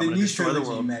comic. I'm The gonna new destroy the trilogy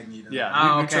world. Magneto. Yeah.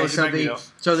 Oh, New okay. trilogy Magneto.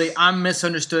 So the I'm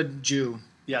misunderstood Jew.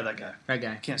 Yeah, that guy. That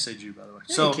guy. Can't say Jew, by the way.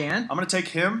 Yeah, so you can. I'm gonna take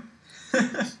him,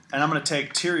 and I'm gonna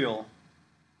take Tyrael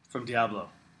from Diablo.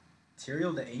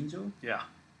 Tyrael the Angel? Yeah,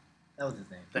 That was his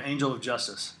name. the Angel of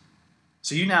Justice.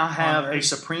 So you now have On a Earth.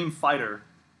 supreme fighter.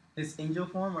 His angel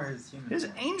form or his human His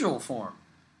form? angel form.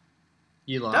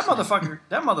 You That lost.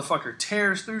 that motherfucker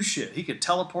tears through shit. He could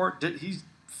teleport. That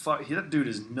dude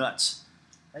is nuts.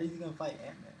 How is he gonna fight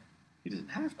Ant-Man? He didn't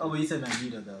have to. Oh, but you said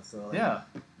Magneto though, so like, Yeah.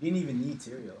 you didn't even need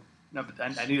Tyrael. No, but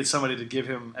I needed somebody to give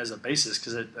him as a basis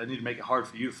because I need to make it hard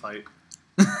for you to fight.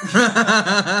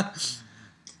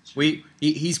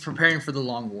 He's preparing for the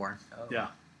long war. Oh. Yeah.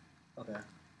 Okay.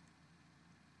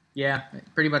 Yeah,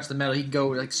 pretty much the metal. He'd go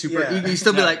like super. Yeah. He'd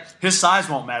still be Yeah. like, His size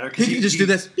won't matter because he could just do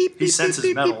this. Beep, he beep, senses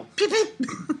beep, metal. beep, beep,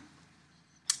 beep.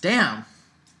 Damn.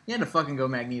 You had to fucking go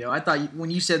Magneto. I thought when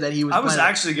you said that he was. I was planning-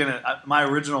 actually gonna. My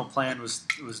original plan was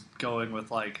going with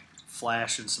like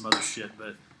Flash and some other shit,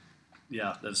 but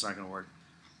yeah, that's not gonna work.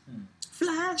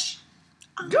 Flash.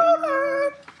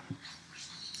 Go!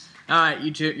 All right,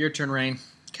 your turn, Rain.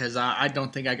 Because I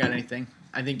don't think I got anything.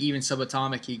 I think even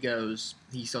subatomic, he goes.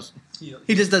 He just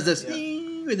does this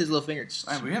with his little finger.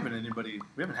 Man, we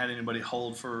haven't had anybody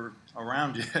hold for a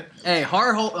round yet. Hey,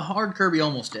 hard Kirby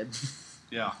almost did,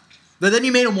 Yeah. but then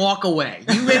you made him walk away.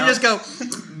 You made him just go,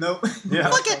 Nope. Yeah.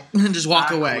 fuck it, and just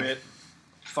walk I away. quit.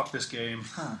 Fuck this game.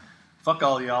 Huh. Fuck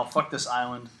all y'all. Fuck this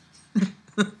island.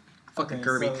 Fucking Okay,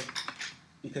 Kirby. So,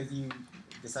 because you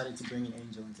decided to bring an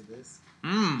angel into this,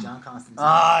 Mm. John Constantine,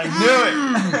 I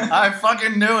knew it. I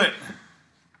fucking knew it.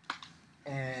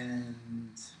 and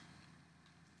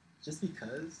just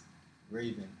because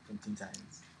Raven from Teen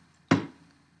Titans,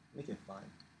 make it fun.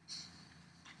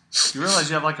 You realize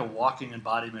you have like a walking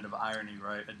embodiment of irony,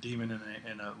 right? A demon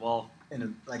and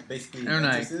And basically, They're an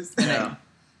nice. exorcist. yeah.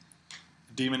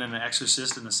 A demon and an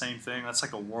exorcist in the same thing. That's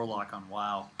like a warlock on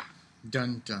WoW.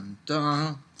 Dun dun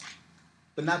dun.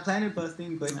 But not planet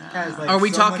busting, but has like Are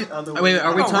we so talking? much other Wait,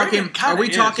 are we Oh, talking? Reagan kinda Are we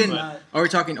is, talking? but- Are we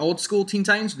talking old school Teen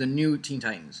Titans or the new Teen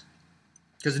Titans?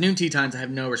 Because the new Teen Titans I have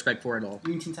no respect for at all. You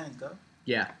mean Teen Titans Go?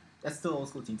 Yeah. That's still old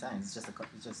school Teen Titans. It's just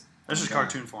That's just dumbed down.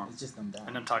 cartoon form. It's just dumbed down.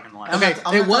 And I'm talking live. I'm Okay, not-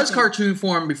 I'm it not was talking- cartoon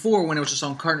form before when it was just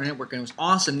on Cartoon Network and it was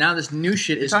awesome. Now this new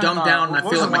shit is talking dumbed about- down and I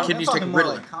what feel was like it my about? kidneys I'm taking talking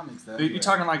more Ritalin. like comics though. You're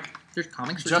talking like There's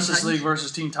comics for Justice Teen League Titans?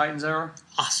 versus Teen Titans era?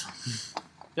 Awesome.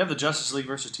 You have the Justice League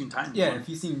versus Teen Titans Yeah, one. if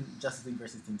you've seen Justice League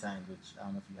versus Teen Titans, which I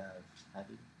don't know if you have. Have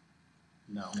you?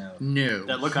 No. No. No.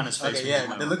 That look on his face. Okay, was yeah,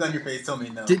 no. the look on your face told me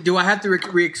no. Do I have to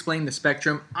re-explain the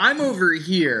spectrum? I'm over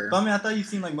here. But I mean, I thought you've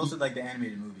seen like most of like the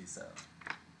animated movies, so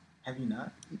have you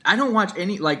not? I don't watch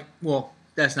any well,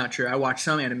 that's not true. I watch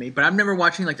some anime, but I've never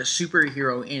watched any like the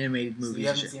superhero animated So movies. you and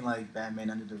haven't shit. seen like Batman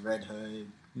Under the Red Hood?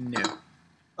 No.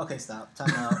 Okay, stop. Time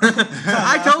out.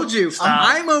 I told you, Stop.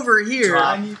 I'm over here.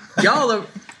 Drop. I need, Y'all are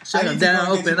I shut need them to down,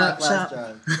 go into open my up flash shop.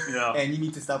 drive. Yeah. And you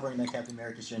need to stop wearing that Captain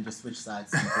America shirt and just switch sides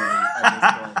completely at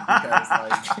this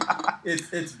point because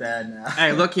like it's bad now.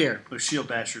 Hey, look here. But shield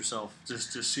bash yourself.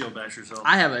 Just shield bash yourself.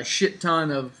 I have a shit ton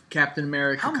of Captain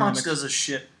America How comics. much does a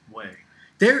shit weigh?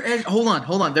 Hold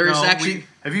on. There is No, actually.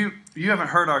 you haven't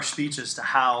heard our speech as to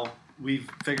how we've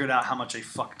figured out how much a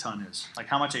fuck ton is. Like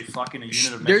how much a fuck in a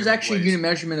unit of There's measurement actually a weighs. unit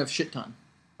measurement of shit ton.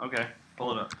 Okay,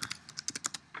 pull it up.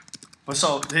 But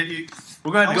so we'll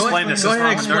go ahead and Go explain ahead- this. go since ahead we're and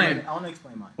on the explain. nerdy- I want to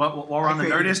explain mine. While we're on the I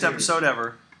created nerdiest the theory. episode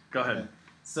ever, go ahead. Okay.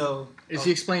 So Is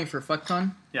he explaining for fuck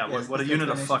ton? Yeah, yes, what a it's the unit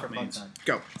of explanation fuck for means. ton.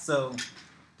 Go. So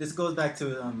this goes back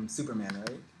to Superman,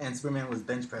 right? And Superman was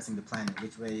bench pressing the planet,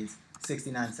 which weighs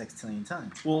 69 sextillion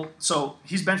tons. Well, so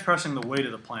he's bench pressing the weight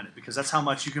of the planet because that's how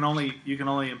much you can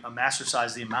only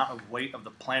mastersize the amount of weight of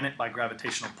the planet by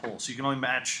gravitational pull. So you can only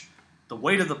match the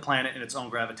weight of the planet in its own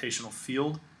gravitational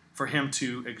field for him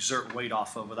to exert weight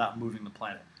off of without moving the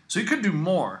planet. So he could do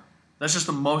more. That's just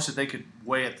the most that they could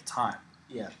weigh at the time.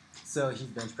 Yeah. So he's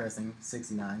bench pressing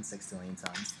 69 sextillion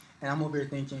tons. And I'm over here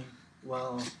thinking,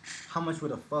 well, how much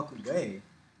would a fuck weigh?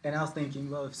 And I was thinking,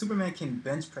 well, if Superman can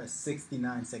bench press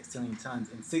 69 sextillion tons,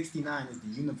 and 69 is the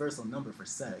universal number for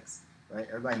sex, right?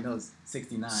 Everybody knows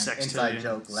 69. Sextillion. Inside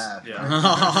joke, laugh. Yeah.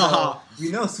 Right? So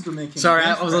we know Superman can Sorry,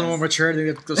 bench I was a little more press. mature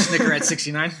to go snicker at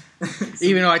 69.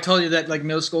 Even though I told you that like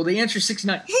middle school, the answer is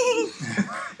 69.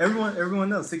 Everyone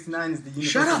knows 69 is the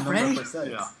universal Shut up, number Freddie. for sex.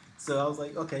 Yeah. So I was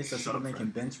like, okay, so Shut up, Superman can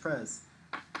bench press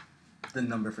the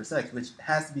number for sex, which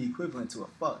has to be equivalent to a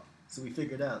fuck. So we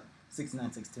figured out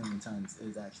 69 sextillion tons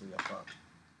is actually a fuck.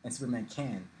 And Superman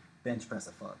can bench press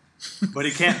a fuck. But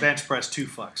he can't bench press 2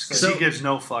 fucks because So- he gives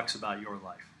no fucks about your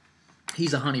life.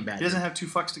 He's a honey He badger. doesn't have 2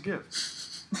 fucks to give.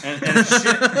 And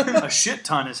a shit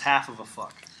ton is half of a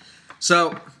fuck.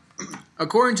 So,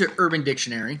 according to Urban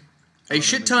Dictionary, a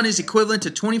shit ton is equivalent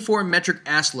to 24 metric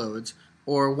ass loads,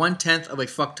 or 1/10 of a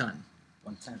fuck ton.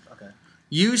 1/10, okay.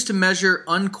 Used to measure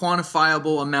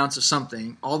unquantifiable amounts of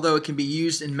something, although it can be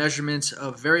used in measurements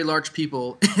of very large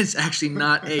people, it's actually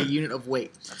not a unit of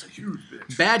weight. That's a huge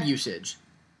bitch. Bad usage.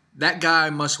 That guy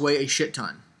must weigh a shit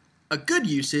ton. A good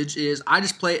usage is I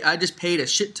just paid a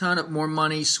shit ton of more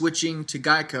money switching to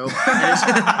Geico,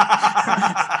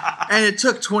 and it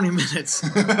took 20 minutes.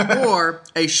 Or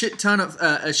a shit ton of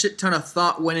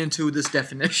thought went into this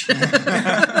definition.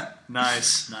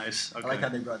 Nice. Okay. I like how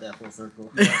they brought that full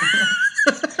circle.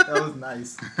 That was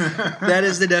nice. That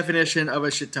is the definition of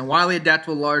a shit ton. Widely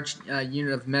adaptable, large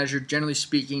unit of measure, generally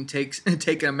speaking, take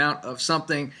an amount of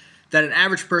something that an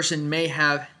average person may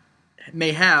have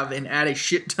and add a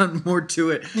shit ton more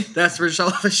to it. That's the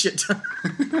result of a shit ton.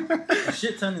 A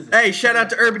shit ton is. Hey, shout out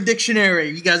to Urban Dictionary.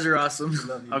 You guys are awesome.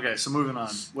 Love you. Okay, so moving on.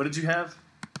 What did you have?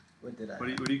 What did I?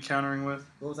 What are you countering with?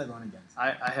 What was I going against?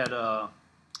 I had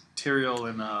Tyrael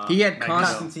and He had Magneto.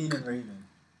 Constantine and Raven.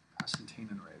 Constantine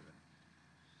and Raven.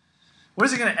 What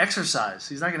is he going to exercise?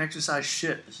 He's not going to exercise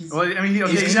shit. He's not the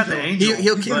angel.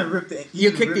 He'll He's kick, gonna rip the.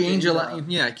 he'll kick the angel out. out.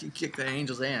 Yeah, kick the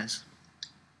angel's ass.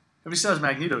 If he still has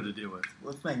Magneto to deal with.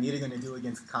 What's Magneto gonna do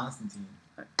against Constantine?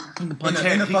 He In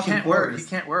a fucking forest.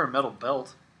 can't wear a metal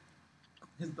belt.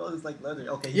 His belt is like leather.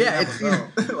 Okay, Yeah, doesn't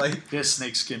have a belt. Like, He has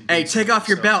snakeskin. Hey, boots take and off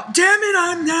your stuff. belt. Damn it,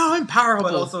 I'm now empowerable.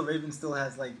 but also Raven still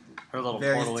has like Her little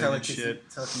various portal and shit.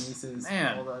 telekinesis,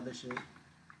 Man. all the other shit.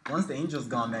 Once the angel's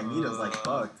gone, Magneto's like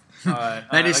fucked. All right.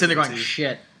 Now he's sitting there I'll going, give it to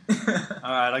you. shit.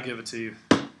 All right, I'll give it to you.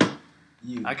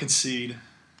 You I concede.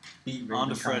 beat Raven on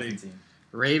to Freddie. Constantine.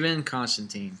 Raven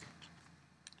Constantine.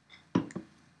 I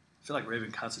feel like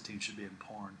Raven Constantine should be in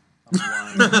porn.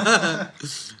 I'm lying.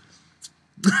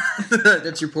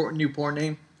 That's your new porn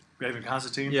name? Raven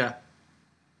Constantine? Yeah.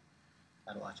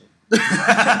 I'd watch it.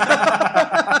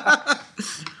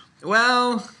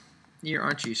 Well,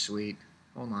 aren't you sweet?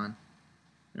 Hold on.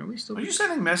 Are we still? Are you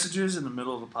sending messages in the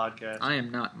middle of a podcast? I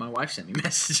am not. My wife sent me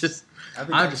messages. I've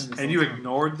been I watching just- this And whole you time.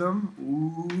 ignored them?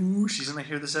 Ooh, she's going to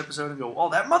hear this episode and go, oh,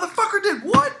 that motherfucker did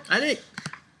what? I think.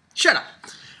 Shut up.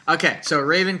 Okay, so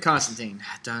Raven Constantine.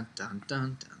 Dun dun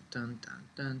dun dun dun dun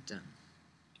dun dun.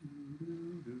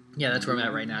 Yeah, that's where I'm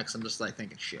at right now because I'm just like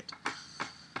thinking shit.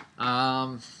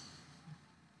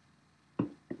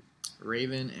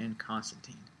 Raven and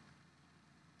Constantine.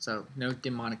 So no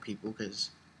demonic people because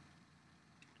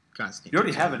Constantine. You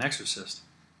already have an exorcist.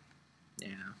 Yeah.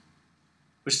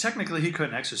 Which technically he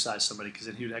couldn't exercise somebody because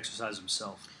then he would exercise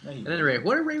himself. No, he And then didn't. Raven.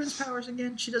 What are Raven's powers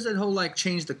again? She does that whole like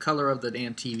change the color of the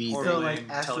damn TV. Or- So Orbiting,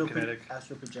 like astral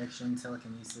telekinetic. projection,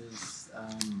 telekinesis,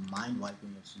 mind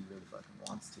wiping if she really fucking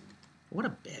wants to, What a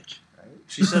bitch. right?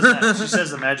 She says that. She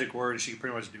says the magic word and she can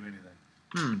pretty much do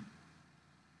anything.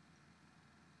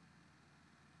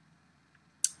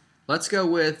 Let's go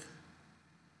with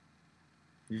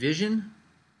Vision.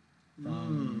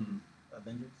 From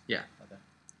Avengers. Yeah. Okay.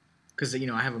 Because,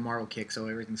 I have a Marvel kick, so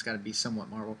everything's got to be somewhat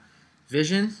Marvel.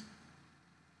 Vision.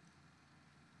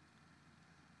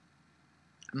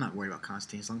 I'm not worried about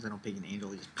Constantine. As long as I don't pick an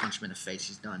angel, you just punch him in the face,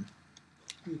 he's done.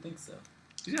 Who do you think so?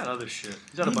 He's got other shit.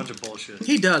 He's got a bunch of bullshit.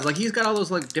 He does. Like, he's got all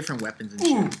those, like, different weapons and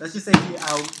shit. Let's just say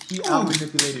he out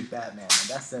manipulated Batman, and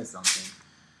that says something.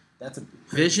 That's a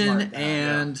pretty Vision smart guy.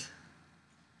 and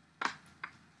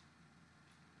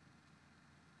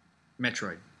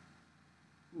Metroid.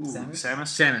 Ooh, Samus?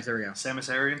 Samus, there we go. Samus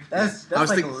Aran? That's I was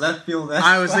like thinking- left field.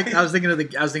 I was thinking of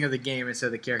the game instead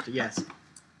of the character. Yes.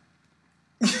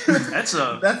 That's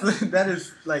a... that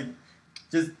is like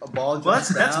just a ball. Well,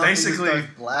 that's jumps down and just basically- starts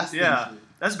blasting. Yeah. shit.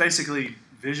 That's basically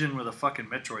Vision with a fucking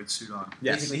Metroid suit on.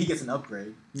 Yes. Basically, he gets an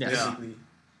upgrade. Yes. Yeah. Basically,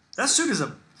 That suit is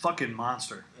a fucking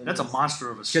monster. It That's a is. monster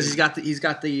of a suit. Because he's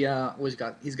got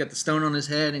the stone on his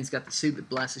head and he's got the suit that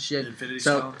blasts the shit. Infinity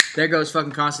So Stone. there goes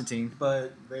fucking Constantine.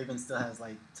 but Raven still has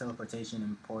like teleportation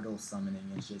and portal summoning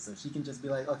and shit, so she can just be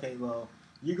like, okay, well,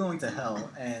 you're going to hell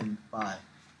and bye.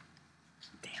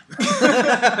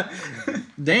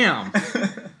 Damn.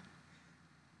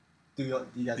 Do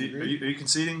you guys Are agree? you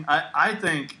conceding? I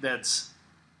think that's...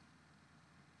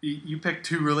 You pick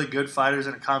two really good fighters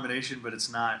in a combination, but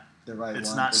it's not The right it's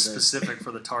one not for the- specific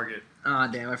for the target. Ah,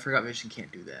 damn! I forgot Vision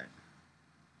can't do that.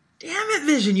 Damn it,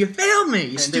 Vision! You failed me. You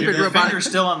And stupid Your robot. finger's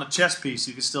still on the chess piece.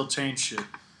 You can still change shit.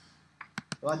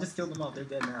 Well, I just killed them all. They're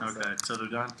dead now. Okay, so they're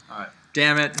done? All right.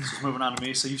 Damn it! So moving on to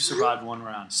me. So you've survived one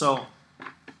round. So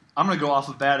I'm going to go off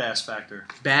of badass factor,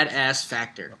 Badass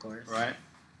factor. Of course. right?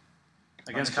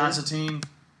 Against Punisher? Constantine.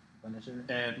 Punisher?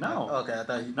 And no. Okay, I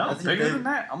thought you. No, that's your bigger than favorite.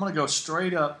 that. I'm going to go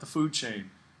straight up the food chain.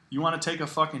 You want to take a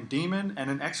fucking demon and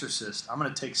an exorcist. I'm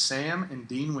going to take Sam and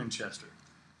Dean Winchester.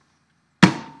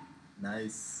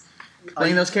 Nice.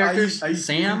 Playing those characters? Are you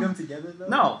Sam? putting them together though?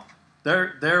 No.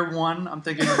 They're one. I'm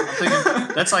thinking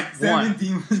that's like Sam one. and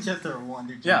Dean Winchester are one.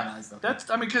 They're Yeah, Geminis, though. that's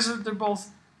because they're both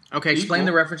Okay, explain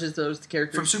equal. the references to those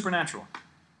characters. from Supernatural.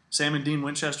 Sam and Dean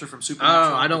Winchester from Oh,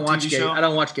 Supernatural. I don't the watch TV gay. show. I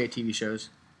don't watch gay TV shows.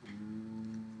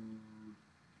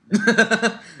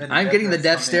 Then I'm getting the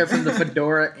death stare from from the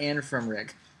fedora and from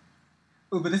Rick.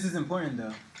 Oh, but this is important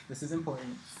though. This is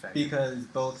important Faggot. because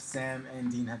both Sam and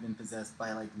Dean have been possessed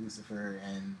by like Lucifer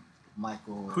and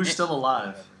Michael. Who's still alive?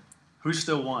 whatever. Who's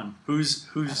still won? Who's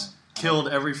I don't- killed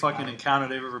every fucking I- encounter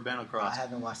they've ever been I across?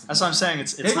 haven't watched. That's what I'm saying.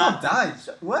 It's They not. all died.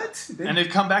 What? And they've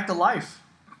come back to life.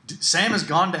 Sam has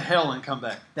gone to hell and come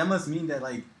back. That must mean that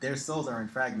like their souls are in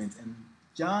fragments, and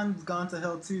John's gone to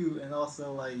hell too, and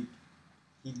also like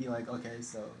he'd be like, okay,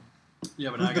 so Yeah,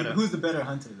 but I gotta. who's the better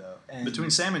hunter though? And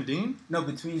Between Sam and Dean? no,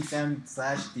 between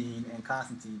Sam/Dean and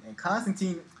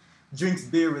Constantine drinks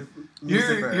beer with You're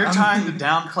Lucifer. trying to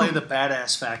downplay the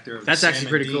badass factor of That's the actually Sam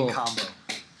pretty and Dean cool. combo.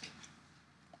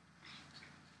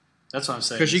 That's what I'm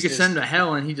saying. Because you could It's- send him to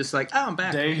hell, and he just like, oh, I'm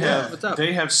back. They Yeah. have What's up?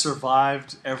 they have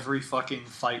survived every fucking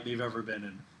fight they've ever been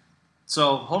in.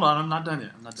 So hold on, I'm not done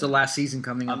yet. I'm not It's the done. last season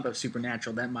coming up of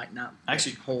Supernatural. That might not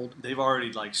Actually, hold. They've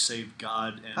already like saved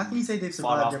God and How can you say they've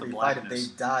fought off survived the every fight if blackness.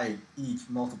 they died each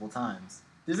multiple times?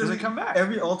 Because they come back.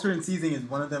 Every alternate season is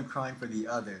one of them crying for the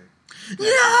other. No!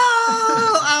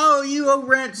 Oh, you owe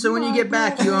rent, so when you get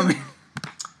back, you owe me.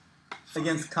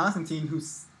 Against Constantine,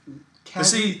 who's But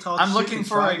see, I'm looking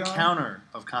for a counter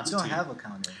of You Constantine. don't have a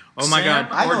counter. Oh my Sam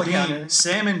god. I know or a Dean. counter.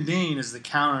 Sam and Dean is the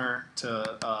counter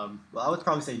to. Well, I would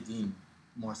probably say Dean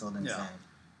more so than Yeah. Sam.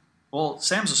 Well,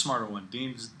 Sam's a smarter one.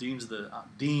 Dean is the I'm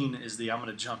going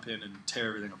to jump in and tear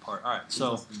everything apart. All right, Dean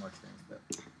so must be more experienced, but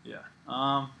yeah.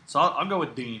 So I'll go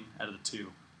with Dean out of the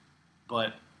two,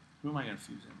 but who am I going to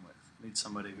fuse in with? I need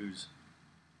somebody who's.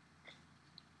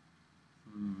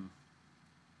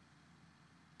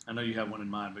 I know you have one in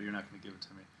mind, but you're not going to give it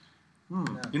to me.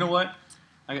 No. You know what?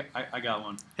 I got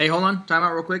one. Hey, hold on. Time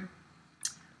out real quick.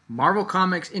 Marvel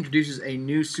Comics introduces a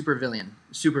new supervillain.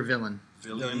 Villain.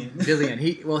 Villain.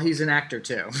 He's an actor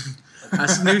too. A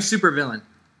new supervillain.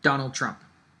 Donald Trump.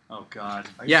 Oh God.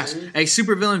 Are you Yes, serious? a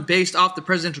supervillain based off the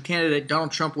presidential candidate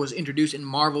Donald Trump was introduced in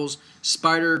Marvel's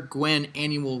Spider-Gwen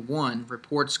Annual 1,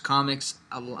 reports Comics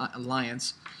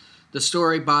Alliance. The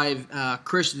story by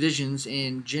Chris Visions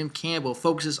and Jim Campbell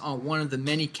focuses on one of the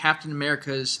many Captain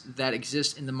Americas that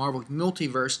exist in the Marvel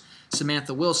multiverse,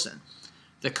 Samantha Wilson.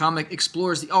 The comic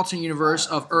explores the alternate universe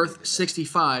of Earth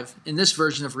 65. In this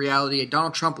version of reality, a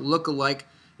Donald Trump look-alike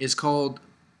is called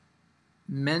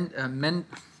mental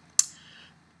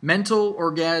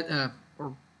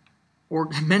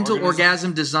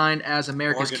orgasm designed as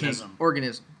America's Organism. king.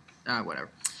 Organism. Whatever.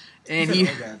 And He he,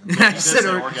 said orgasm. He I does said say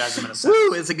or- orgasm in a sentence.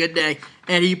 Woo! It's a good day.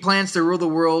 And he plans to rule the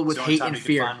world with It's the only hate time and you can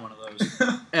fear. find one of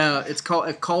those. It's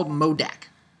called MODAK,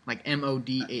 like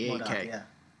MODAAK. MODOK, yeah.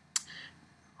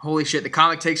 Holy shit! The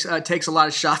comic takes a lot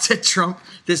of shots at Trump.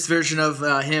 This version of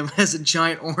him has a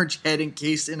giant orange head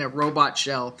encased in a robot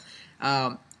shell,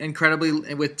 incredibly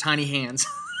with tiny hands.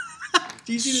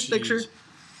 Do you see this Jeez. picture?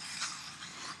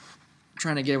 I'm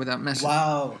trying to get it without messing.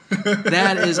 Wow.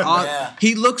 That is awesome. Yeah.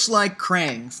 He looks like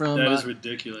Krang from That is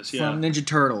ridiculous. Yeah. from Ninja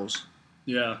Turtles.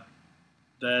 Yeah.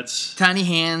 That's. Tiny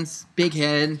hands, big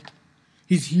head.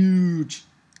 He's huge.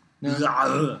 No.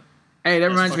 Ugh. Hey, that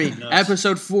That's reminds me. fucking nuts.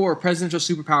 Episode 4, Presidential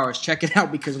Superpowers. Check it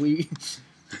out because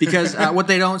what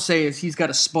they don't say is he's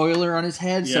got a spoiler on his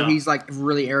head, so Yeah. he's like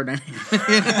really aerodynamic.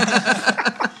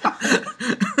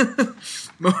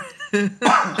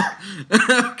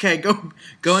 Okay,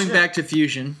 going Shit. back to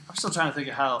Fusion. I'm still trying to think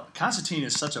of how Constantine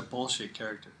is such a bullshit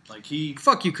character. Like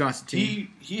Fuck you, Constantine.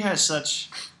 he has such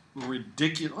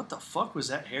ridiculous. What the fuck was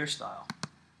that hairstyle?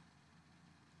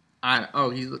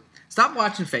 Stop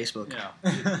watching Facebook.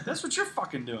 Yeah, that's what you're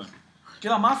fucking doing.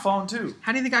 Get on my phone too.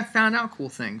 How do you think I found out cool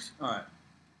things? All right,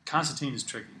 Constantine is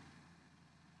tricky,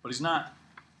 but he's not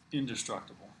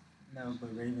indestructible. No,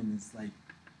 but Raven is like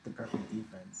the perfect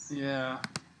defense. Yeah,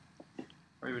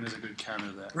 Raven is a good counter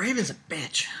to that. Raven's a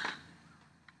bitch.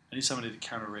 I need somebody to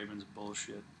counter Raven's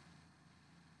bullshit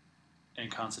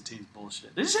and Constantine's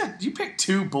bullshit. They just had, you picked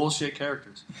two bullshit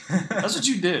characters. That's what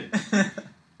you did.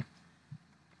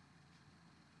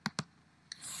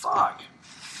 Fuck.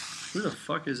 Who the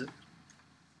fuck is it?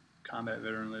 Combat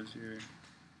veteran lives here.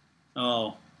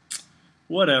 Oh,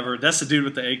 whatever. That's the dude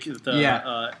with the AK.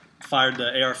 Yeah. Fired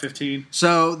the AR-15.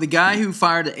 So the guy who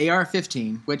fired the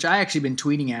AR-15, which I actually been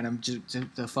tweeting at him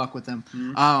to fuck with him,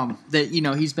 that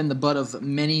he's been the butt of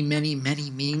many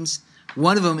memes.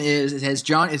 One of them is it's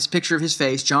a picture of his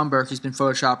face, John Burke. He's been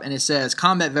photoshopped, and it says,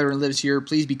 "Combat veteran lives here.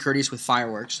 Please be courteous with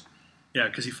fireworks." Yeah,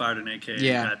 because he fired an AK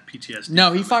Yeah. and got PTSD.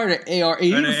 No, he fired an AR.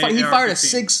 He, An didn't he fired a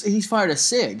AR-15. SIG. He fired a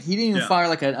SIG. He didn't even Yeah. fire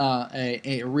like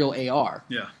a real AR.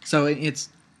 Yeah. So it's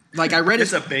like I read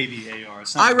It's his. a baby AR.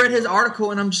 It's not I a read real his AR.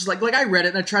 article and I'm just like I read it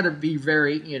and I try to be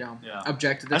very Yeah.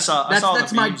 objective. I saw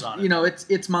that's the my memes on it.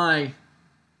 it's my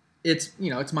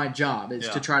it's my job is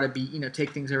Yeah. to try to be take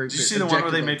things very. Did you see the one where they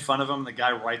objectively. made fun of him? The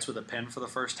guy writes with a pen for the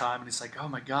first time, and he's like, "Oh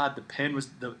my god,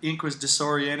 the ink was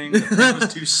disorienting. The pen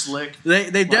was too slick.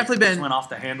 They've definitely just been. went off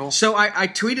the handle." So I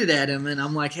tweeted at him and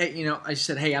I'm like, hey, I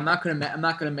said, hey, I'm not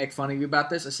gonna make fun of you about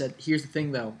this. I said, here's the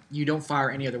thing though, you don't fire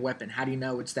any other weapon. How do you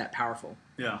know it's that powerful?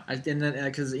 Yeah. And then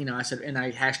because I said, and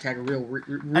I hashtag real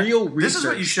research. This is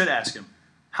what you should ask him.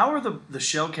 How are the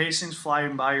shell casings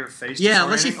flying by your face? Yeah,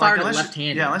 unless he disorienting? fired it unless you-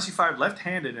 left-handed. Yeah, unless you fired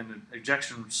left-handed and the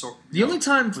ejection. The only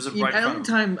time, was it right in front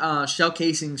the of only time shell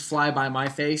casings fly by my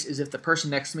face is if the person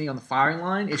next to me on the firing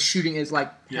line is shooting has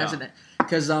Yeah. an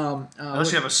because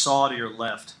unless you have a saw to your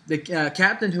left. the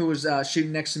captain who was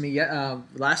shooting next to me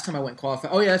last time I went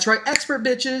qualified. Oh yeah, that's right, expert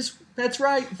bitches. That's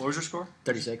right. What was your score?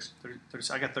 36.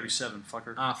 30, I got 37.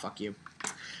 Fucker. Ah, fuck you.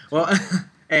 Well,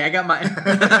 hey, I got my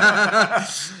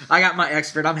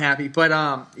expert. I'm happy, but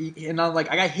and I'm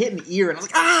like, I got hit in the ear, and I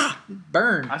was like,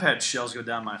 burn. I've had shells go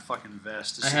down my fucking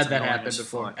vest. It's I just had that annoying happen as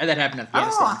before. fuck. And that happened in I don't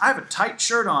know. Afghanistan. I have a tight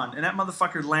shirt on, and that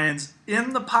motherfucker lands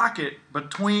in the pocket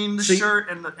between the See- shirt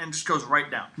and just goes right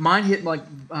down. Mine hit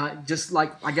just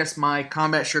like I guess my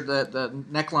combat shirt. The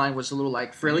neckline was a little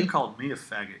like frilly. You called me a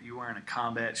faggot. You wearing a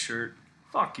combat shirt?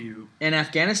 Fuck you. In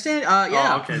Afghanistan,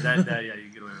 yeah. Oh, okay. That yeah, you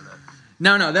get away with that.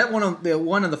 No, that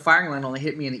one of the firing line only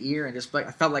hit me in the ear and just like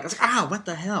I felt like I was like, what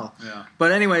the hell? Yeah.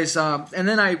 But anyways, and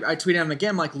then I tweeted him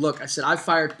again. I'm like, look, I said I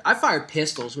fired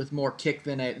pistols with more kick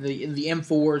than the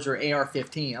M4s or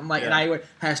AR-15. I'm like, Yeah. and I would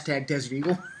hashtag Desert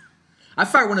Eagle. I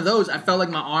fired one of those. I felt like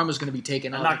my arm was going to be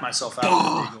taken I out. knocked myself out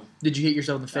with the eagle. Did you hit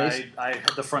yourself in the face? I had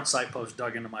the front sight post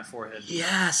dug into my forehead.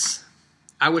 Yes.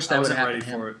 I wish I that would wasn't have ready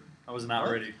happened to him. for it. I was not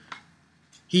What? ready.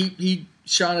 He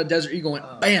shot a Desert Eagle and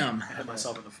went bam. I hit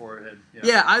myself in the forehead.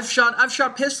 Yeah, I've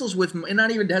shot pistols with, and not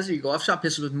even Desert Eagle. I've shot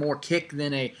pistols with more kick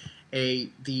than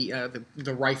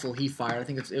the rifle he fired. I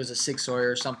think it was a Sig Sauer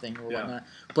or something or Yeah. whatnot.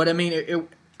 But I mean,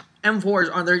 M4s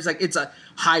aren't there. It's a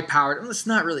high powered. It's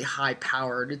not really high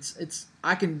powered. It's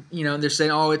I can they're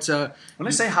saying it's a. When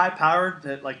they say high powered,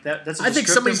 that's a I think descriptive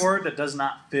somebody's- word that does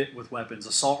not fit with weapons.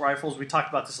 Assault rifles. We talked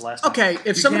about this last time. Okay, if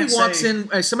You somebody can't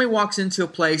say- walks into a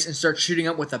place and starts shooting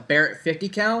up with a Barrett 50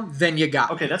 cal, then you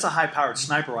got Okay, that's a high powered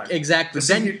sniper rifle. exactly. But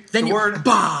see, Then the you word-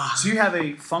 bah. So you have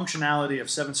a functionality of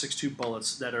 7.62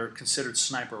 bullets that are considered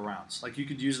sniper rounds. Like you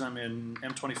could use them in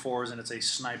M24s, and it's a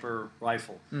sniper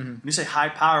rifle. Mhm. When you say high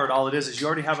powered, all it is you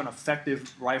already have an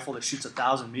effective rifle that shoots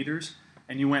 1,000 meters,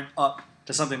 and you went up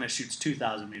to something that shoots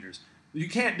 2,000 meters. You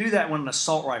can't do that with an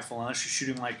assault rifle unless you're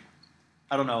shooting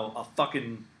a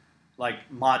fucking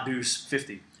Mod Deuce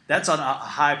 50. That's on a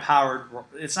high powered.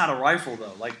 It's not a rifle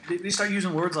though. Like they start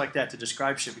using words like that to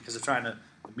describe shit because they're trying to.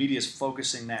 The media's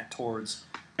focusing that towards.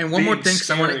 And one more being thing,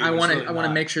 because I want scary was really to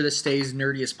not. make sure this stays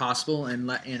nerdy as possible and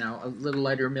a little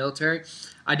lighter military.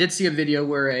 I did see a video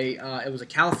where it was a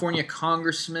California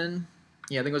congressman.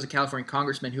 Yeah, I think it was a California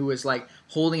congressman who was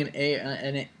holding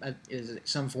is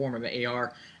some form of an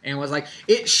AR and was like,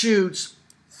 it shoots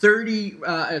 30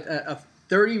 a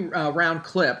 30 round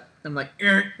clip. I'm like,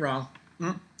 wrong.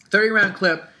 30 round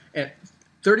clip at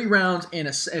 30 rounds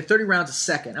at 30 rounds a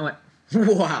second. I went,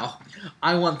 wow,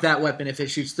 I want that weapon if it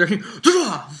shoots 30.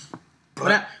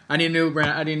 But I need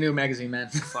a new magazine, man.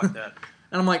 Fuck that.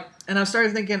 And I'm like, and I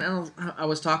started thinking, and I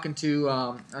was talking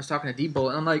to D-Bull,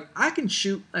 and I'm like, I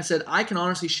can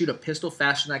honestly shoot a pistol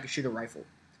faster than I can shoot a rifle.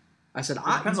 I said, It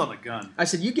depends on the gun. I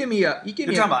said, you give me You're talking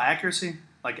about accuracy,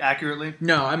 accurately.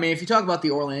 No, I mean, if you talk about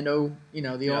the Orlando,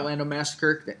 Yeah. Orlando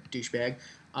massacre, that douchebag.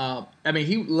 I mean,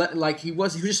 he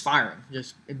was just firing. There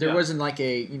Yeah. wasn't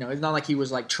it's not like he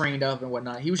was trained up and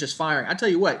whatnot. He was just firing. I tell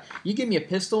you what, you give me a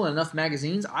pistol and enough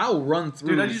magazines, I'll run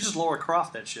through. Dude, you just Laura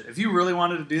Croft that shit. If you really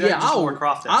wanted to do that, yeah, just Laura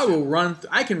Croft that I shit. will run.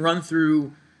 I can run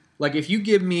through. If you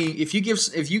give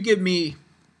me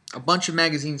a bunch of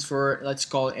magazines for, let's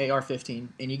call it AR-15,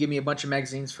 and you give me a bunch of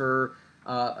magazines for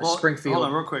Springfield. Hold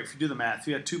on, real quick. If you do the math, if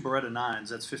you had 2 Beretta 9s,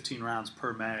 that's 15 rounds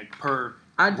per mag per.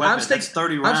 I weapon. was That's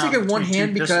 30 rounds. I'm thinking one between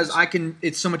hand two because pistols.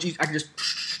 it's so much easier. I can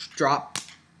just drop.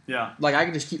 Yeah. I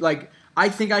can just keep I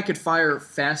think I could fire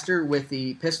faster with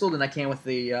the pistol than I can with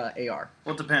the AR.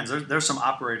 Well, it depends. There's some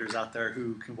operators out there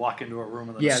who can walk into a room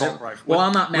with an Yeah, assault that- rifle. well,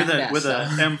 I'm not Matt with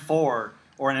Bass, a M4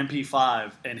 or an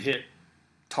MP5 and hit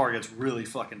targets really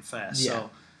fucking fast. Yeah. So,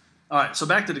 all right. So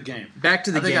back to the game. Back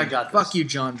to the I think game. I got this. Fuck you,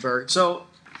 John Berg. So,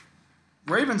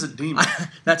 Raven's a demon.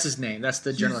 That's his name. That's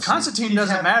the journalist. Constantine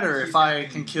doesn't matter if I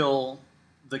can kill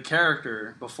the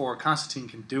character before Constantine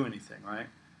can do anything, right?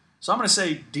 So I'm going to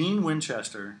say Dean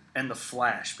Winchester and the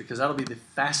Flash, because that'll be the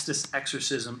fastest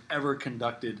exorcism ever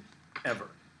conducted, ever.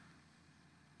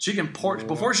 She can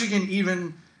before she can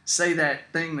even say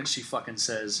that thing that she fucking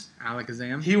says.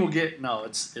 Alakazam? He will get, no,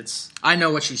 it's I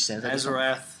know what she says.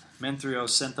 Azarath, Menthrio,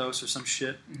 Synthos, or some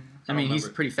shit. I mean, he's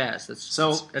pretty fast.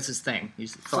 That's his thing.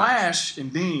 He's Flash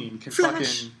and Dean can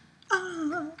Flash.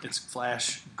 fucking... It's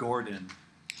Flash Gordon.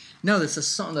 No, that's a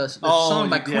song. The song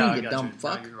by Queen, you dumb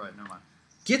fuck. No, you're right, never mind.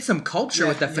 Get some culture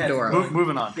with that fedora.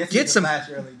 Moving on. Get some Flash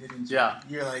early, didn't you? Yeah.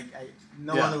 You're like,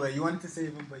 no other way. You wanted to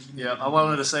save him, but you. Yeah, I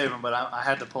wanted to save him, but I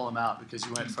had to pull him out because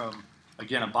you went from,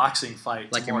 again, a boxing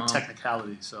fight like to more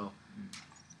technicality. So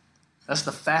that's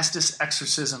the fastest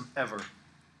exorcism ever.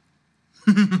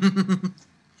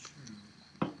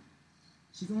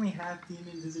 She's only half demon.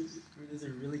 Does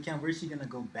it really count? Where's she gonna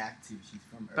go back to? She's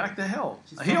from Earth. Back to hell.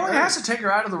 She's He from only Earth. has to take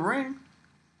her out of the ring.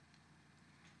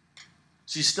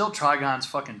 She's still Trigon's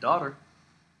fucking daughter.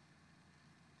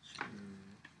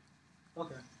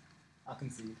 Okay, I'll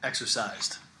concede.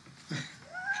 Exorcised. Okay,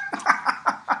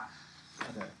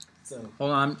 so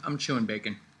Hold on, I'm chewing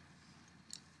bacon.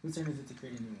 whose turn is it to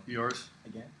create a new one? Yours?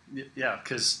 Again? Yeah,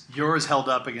 because yours held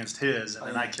up against his, and Oh,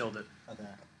 then yeah. I killed it. Okay.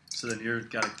 So then you're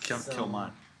got to kill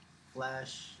mine.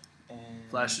 Flash and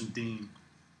Flash and Dean.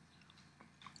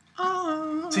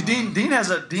 Oh. See, Dean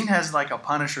has like a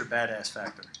Punisher badass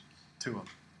factor to him.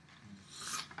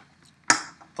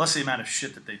 Plus the amount of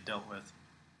shit that they dealt with.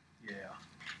 Yeah.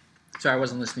 Sorry, I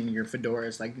wasn't listening to your fedora.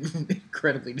 It's like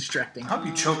incredibly distracting. I hope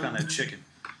you choke on that chicken.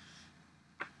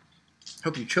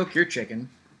 Hope you choke your chicken.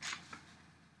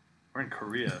 We're in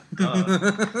Korea.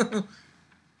 Duh.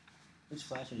 which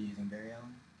Flash are you using? Barry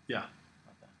Allen? Yeah. Okay.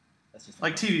 That's just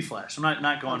Like TV Flash. I'm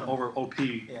not going Okay. over OP.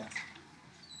 Yeah.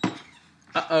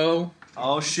 Uh-oh.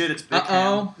 Oh shit, it's Big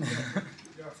Uh-oh. You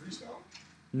got freestyle?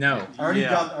 No. I already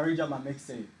Yeah. dropped my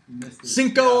mixtape. You missed it.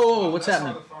 Cinco! What's That's how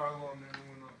happening? the fire alarm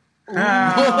never went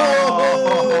off.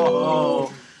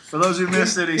 Oh. For those who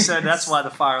missed it, he said that's why the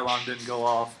fire alarm didn't go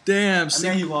off. Damn, And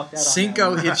then he walked out. on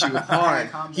Cinco that one. hit you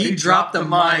hard. Calm He down. dropped the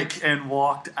mic. and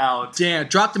walked out. Damn,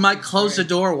 dropped the mic, closed the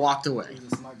door, walked away. It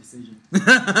was a smart decision.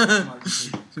 Smart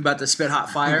decision. About to spit hot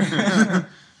fire.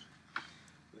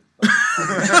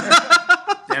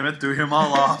 Damn it, threw him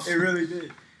all off. It really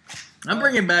did. I'm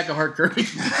bringing back a hard curry.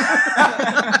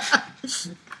 Fuck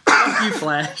you,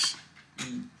 Flash.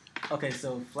 Okay,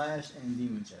 so Flash and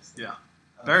Dean Winchester. Yeah.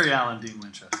 Barry Allen, Dean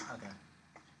Winchester.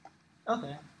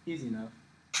 Okay, easy enough.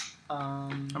 I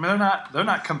mean, they're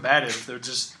not combative. They're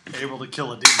just able to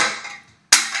kill a demon.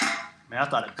 Man, I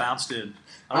thought it bounced in.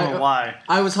 I don't know why.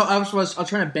 I was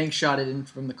trying to bank shot it in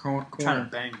from the corner. Trying to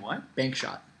bang what? Bank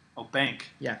shot. Oh, bank.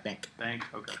 Yeah, bank Bank.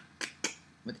 Okay.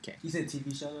 with a K. You said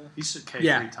TV show though? He said K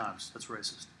Yeah. 3 times. That's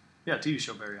racist. Yeah, TV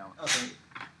show Barry Allen. Okay.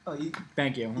 Oh, you.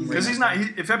 Thank you. Because he's not.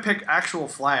 If I pick actual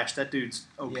Flash, that dude's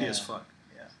OP Yeah. as fuck.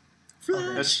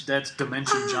 Flash. That's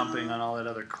dimension jumping on all that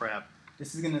other crap.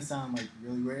 This is gonna sound like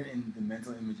really weird, and the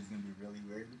mental image is gonna be really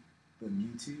weird. But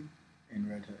Mewtwo and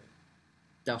Red Hood.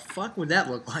 The fuck would that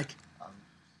look like? Um,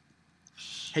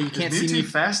 Hey, you Is can't Mewtwo see me.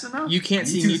 fast enough? You can't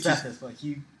see Mewtwo's Mewtwo. fast as fuck.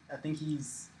 I think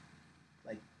he's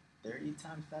like 30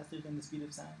 times faster than the speed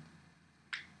of sound.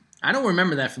 I don't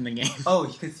remember that from the game. Oh,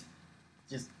 because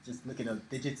just look it up.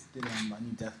 They just did a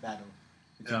new death battle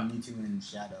between Yeah. Mewtwo and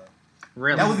Shadow.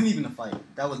 Really? That wasn't even a fight.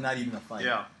 That was not even a fight.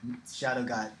 Yeah. Shadow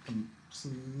got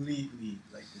completely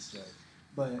like destroyed.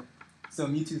 But so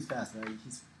Mewtwo's fast, right?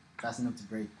 He's fast enough to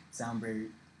break sound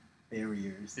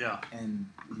barriers Yeah. and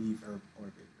leave Earth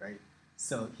orbit, right?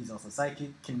 So he's also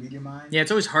psychic, can read your mind. Yeah,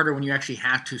 it's always harder when you actually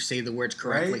have to say the words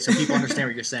correctly, Right? so people understand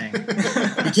what you're saying.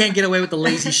 You can't get away with the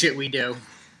lazy shit we do.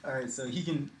 All right, so he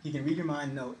can read your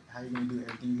mind, know how you're gonna do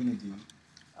everything you're gonna do.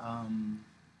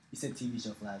 You said TV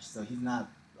show Flash, so he's not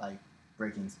like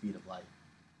breaking speed of light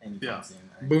anytime Yeah. soon.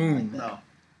 or anything Boom. like that.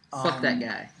 No. Fuck that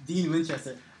guy. Dean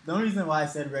Winchester. The only reason why I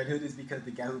said Red Hood is because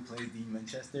the guy who plays Dean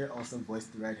Winchester also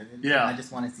voiced the Red Hood. Yeah. And I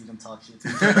just want to see them talk shit to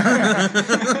each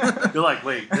other. You're like,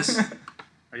 wait,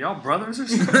 are y'all brothers or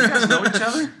something? You guys know each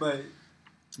other? But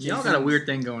Y'all got a weird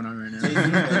thing going on right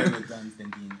Jason's now. better with guns than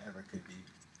Dean ever could be.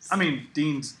 I mean,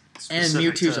 Dean's And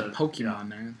specific Mewtwo's to- a Pokemon, Yeah.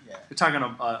 man. Yeah. You're talking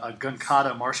a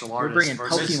Gunkata martial We're artist bringing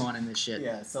versus Pokemon in this shit.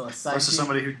 Yeah, so a psychic. versus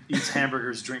somebody who eats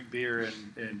hamburgers, drink beer,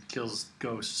 and kills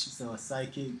ghosts. So a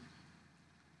psychic,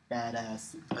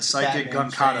 badass, A psychic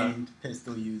Batman Gunkata. trained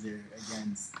pistol user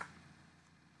against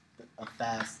a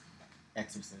fast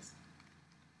exorcist.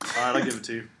 All right, I'll give it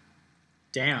to you.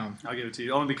 Damn. I'll give it to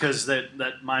you only because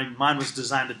mine was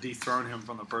designed to dethrone him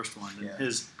from the first one. And Yeah.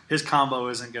 his combo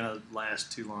isn't gonna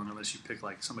last too long unless you pick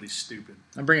like somebody stupid.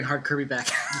 I'm bringing Hard Kirby back.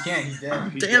 You can't. He's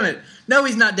dead. He's Damn dead. it. No,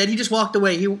 he's not dead. He just walked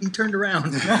away. He turned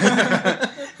around.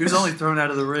 He was only thrown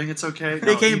out of the ring. It's okay.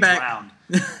 They came he back. Drowned.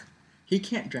 He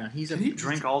can't drown. He's Can he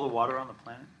drink all the water on the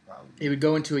planet? Probably. He would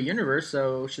go into a universe,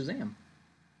 so Shazam.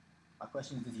 My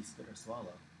question is, does he spit or swallow?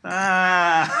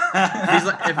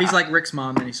 Ah. If he's like Rick's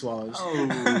mom, then he swallows.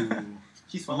 Oh.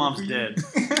 She's My swallowed mom's for you?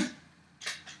 dead.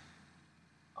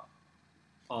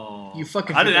 Oh. You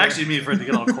fucking I didn't forgot. actually mean for it to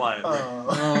get all quiet. All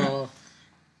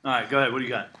Oh, right, go ahead. What do you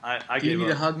got? I do you gave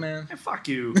need up. a hug, man? Hey, fuck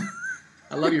you.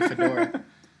 I love your fedora.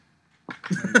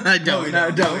 I don't. we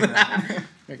No, don't. don't. No, we don't.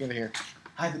 Look over here.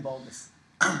 Hide the baldness.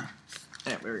 Yeah,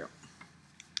 there we go.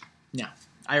 No,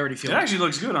 I already It feel. actually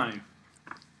looks good on you.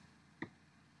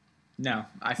 No,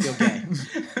 I feel gay.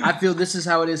 I feel this is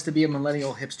how it is to be a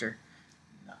millennial hipster.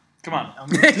 Come on. I'm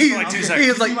Just for like 2 He's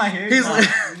seconds. like- see my hair? he's No.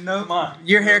 like- no. Come on.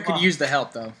 Your hair Come could on. use the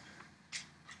help, though.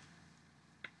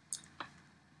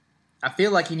 I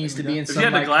feel like he needs to be in If you some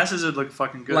had the like, glasses, it'd look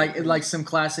fucking good. like some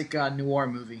classic noir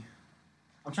movie.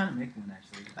 I'm trying to make one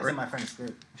actually. I sent my friend a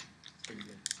script. It's pretty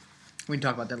good. We can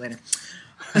talk about that later.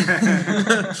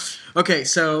 Okay,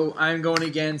 so I'm going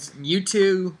against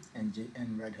Mewtwo,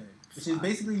 And Red Hood, which is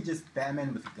basically just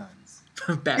Batman with guns.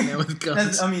 Batman with guns.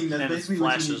 That's, I mean, that's and it's, basically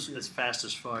what you need it's to. fast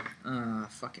as fuck.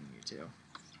 Fucking Mewtwo.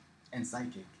 And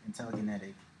psychic and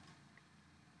telekinetic.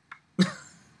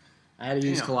 I had to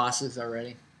use Damn. Colossus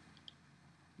already.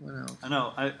 What else? I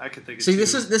know. I could think of See, two.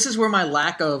 this is where my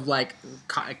lack of like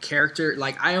character,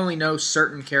 like I only know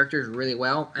certain characters really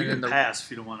well, You and can then pass if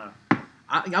you don't want to.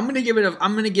 I'm gonna give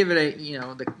it a you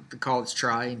know the college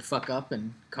try and fuck up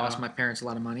and cost my parents a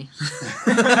lot of money.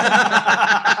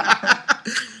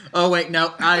 Oh wait,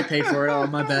 no, I paid for it. Oh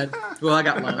my bad. Well, I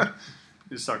got loaned.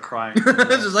 You start crying.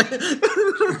 It's just like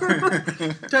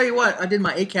tell you what, I did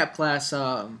my ACAP class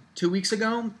 2 weeks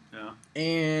ago, Yeah.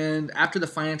 and after the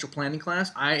financial planning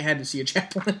class, I had to see a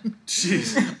chaplain.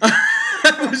 Jeez.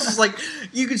 It was just like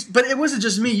you could, but it wasn't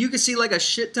just me. You could see like a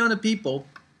shit ton of people,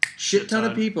 Shit ton.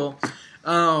 of people,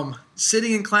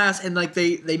 sitting in class, and like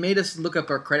they made us look up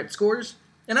our credit scores,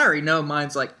 and I already know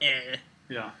mine's like eh.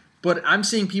 Yeah. But I'm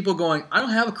seeing people going, I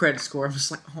don't have a credit score. I'm just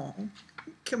like, oh,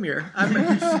 come here.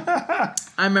 I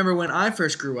remember when I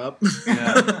first grew up.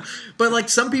 Yeah. But like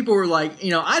some people were like,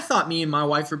 you know, I thought me and my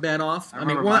wife were bad off. I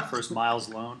remember we're my not, first Miles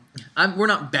loan. we're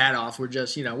not bad off. We're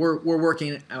just, you know, we're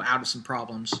working out of some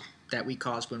problems that we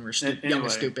caused when we're young Anyway.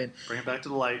 and stupid. Bring it back to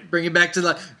the light. Bring it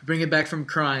back from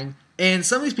crying. And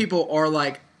some of these people are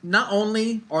like, not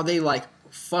only are they like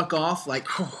fuck off, like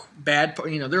bad,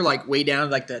 you know, they're like way down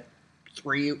like the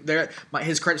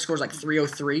his credit score is like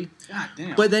 303. God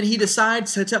damn. But then he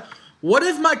decides to tell, what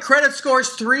if my credit score is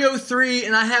 303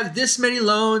 and I have this many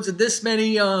loans and this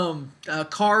many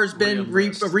cars been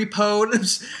Re-enlist.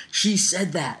 repoed? She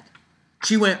said that.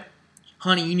 She went,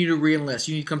 honey, you need to re-enlist.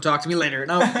 You need to come talk to me later.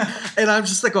 And I'm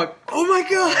just like going, oh my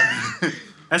God.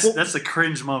 That's the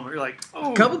cringe moment. You're like,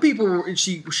 oh. A couple people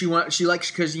she likes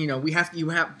because you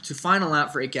have to final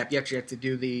out for ACAP. You actually have to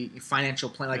do the financial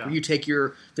plan. Like when you take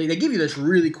they give you this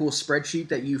really cool spreadsheet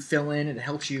that you fill in and it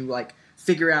helps you like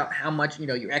figure out how much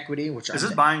your equity. Which Is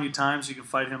this buying you time so you can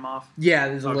fight him off? Yeah,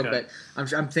 there's a little Okay.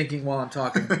 bit. I'm thinking while I'm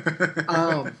talking.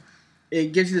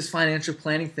 It gives you this financial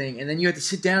planning thing, and then you have to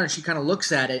sit down and she kind of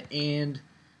looks at it and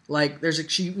like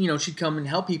she'd come and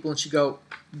help people and she'd go,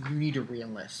 you need to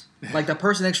re-enlist. Like the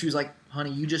person next to you was like,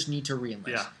 honey, you just need to re-enlist.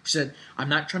 Yeah. She said, I'm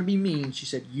not trying to be mean. She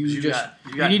said, you need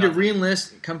nothing. to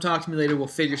re-enlist. Come talk to me later. We'll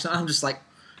figure something. I'm just like,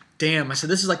 damn. I said,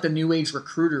 this is like the new age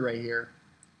recruiter right here.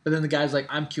 But then the guy's like,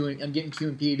 I'm getting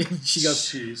Q&P'd. And she goes,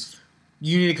 Jeez.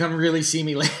 you need to come really see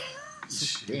me later.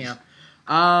 Jeez. Damn.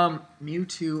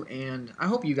 Mewtwo and I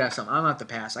hope you got something. I'm not the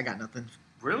pass. I got nothing.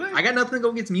 Really? I got nothing to go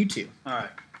against Mewtwo. All right.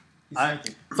 He's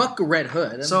psychic. Fuck a Red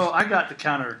Hood. I mean, So I got the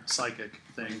counter psychic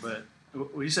thing, but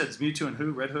you said it's Mewtwo and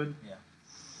who? Red Hood? Yeah.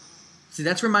 see,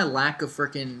 that's where my lack of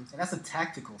freaking. And that's a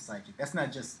tactical psychic. That's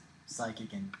not just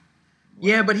psychic and.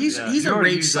 Yeah, but he's Yeah, he's you a already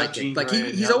rage used that psychic. Jean Like Grey and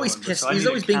he's the always other one, pissed. so I He's need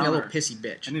always a being a little counter. pissy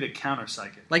bitch. I need a counter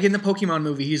psychic. Like in the Pokemon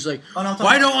movie, he's like, Oh, no, I'm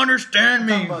 "Why talking don't understand I'm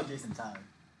me?" talking about Jason Todd.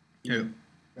 Who?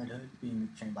 Red Hood being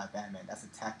trained by Batman. That's a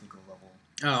tactical level.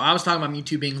 Oh, I was talking about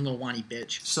Mewtwo being a little whiny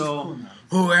bitch. So, Cool now.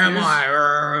 Who am Here's- I?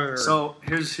 Rrr. so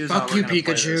here's how fuck we're you, gonna play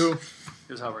Pikachu. this.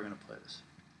 Here's how we're gonna play this.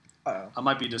 Oh. I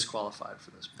might be disqualified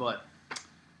for this, but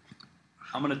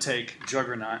I'm gonna take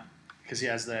Juggernaut because he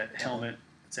has that helmet.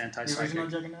 It's The anti-psychic. original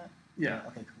Juggernaut? Yeah.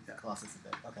 Okay, cool. Yeah. Colossus is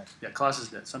dead. Okay. Yeah, Colossus is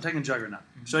dead. So I'm taking Juggernaut.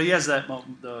 So he has that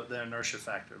the inertia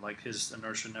factor. Like his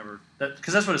inertia never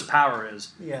because that's what his power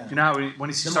is. Yeah. You know how when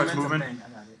he starts momentum moving. thing, I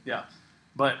got it. Yeah,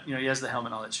 but he has the helmet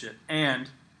and all that shit. And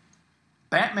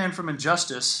Batman from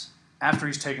Injustice after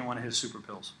he's taken one of his super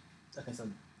pills. Okay, so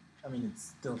I mean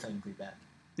it's still technically Batman.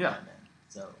 Yeah.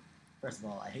 So first of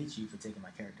all, I hate you for taking my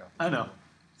character off. I know. Table.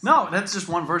 No, that's just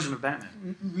one version of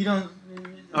Batman. We don't.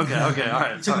 Okay, all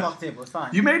right. You took him off the table. It's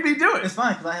fine. You made me do it. It's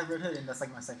fine because I have Red Hood and that's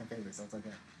like my second favorite, so it's okay.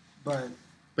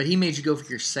 But he made you go for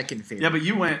your second favorite. Yeah, but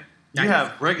you went. You Nice.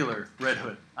 have regular Red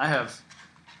Hood. I have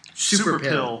Super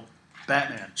Pill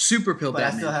Batman. Super Pill I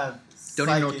Batman. still have. Don't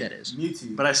even know what Psychic that is.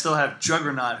 Mewtwo. But I still have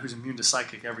Juggernaut, who's immune to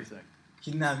psychic everything.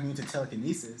 He's not immune to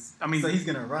telekinesis. I mean- so he's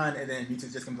gonna run, and then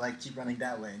Mewtwo's just gonna be like keep running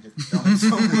that way and just going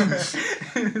somewhere.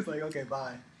 It's like okay,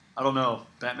 bye. I don't know.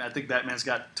 Batman. I think Batman's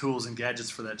got tools and gadgets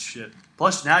for that shit.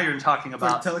 Plus, now you're talking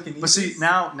about. telekinesis? But see,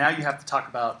 now you have to talk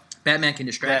about Batman can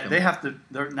distract that. them. They have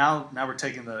to. Now we're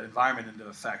taking the environment into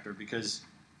a factor because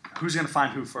who's going to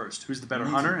find who first? Who's the better Ninja.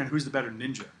 hunter and who's the better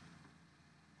ninja?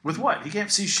 With what? He can't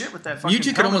see shit with that fucking. Mewtwo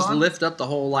could helmet almost on. lift up the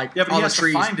whole like Yeah, but all he the has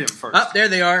trees. to find him first. Up there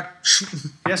they are.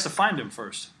 He has to find him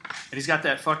first, and he's got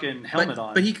that fucking helmet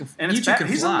on. but he can. And it's Mewtwo can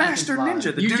he's fly. a master He can ninja.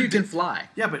 fly. The Mewtwo dude can fly.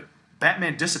 Yeah, but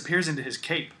Batman disappears into his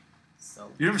cape. So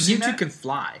You ever seen Mewtwo that? can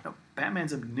fly. No,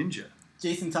 Batman's a ninja.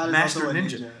 Jason Todd is Master also a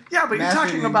ninja. ninja. Yeah, but you're Master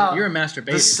talking ninja. about You're a master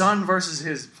baby. the son versus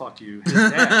his his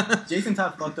dad. Jason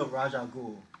Todd fucked up Ra's al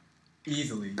Ghul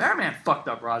easily. Batman fucked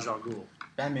up Ra's al Ghul.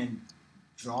 Batman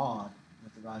drawed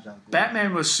with the Ra's al Ghul.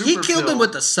 Batman was super. He killed Pill. him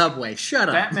with the subway. Shut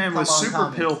up. Batman was Come on, super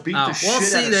comics. pill. Beat Oh, the shit well,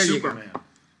 see, out of there you go. Superman.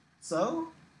 So.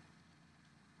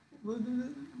 What,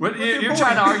 What's your you're point?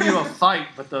 trying to argue a fight,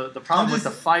 but the problem I'm with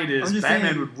just- the fight is I'm just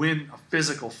Batman saying- would win a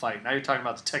physical fight. Now you're talking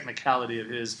about the technicality of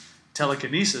his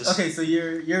telekinesis. Okay, so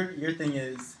your thing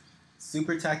is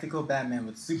super tactical Batman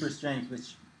with super strength,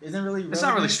 which isn't really. It's not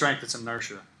really relevant. strength; it's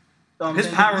inertia. I'm His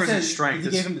saying- power you isn't said strength, You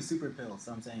it's- gave him the super pill,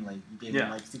 so I'm saying like you gave Yeah.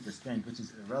 him like super strength, which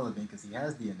is irrelevant because he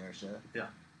has the inertia. Yeah.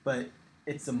 But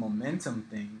it's a momentum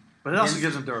thing. But it also Against-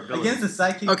 gives him durability. Against the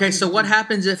psychic. Okay, so what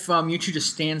happens if Mewtwo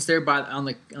just stands there on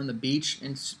the beach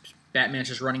and Batman's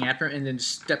just running after him and then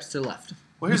just steps to the left?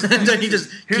 Well, here's the And thing. then he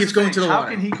just Here's keeps the going thing. to the How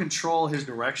water. can he control his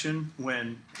direction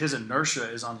when his inertia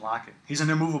is unlocking? He's an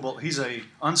immovable. He's a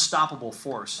unstoppable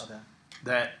force. Okay.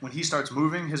 That when he starts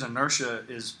moving, his inertia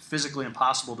is physically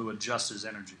impossible to adjust his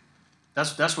energy.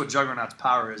 That's what Juggernaut's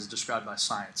power is described by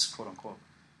science, quote unquote.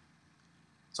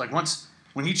 It's like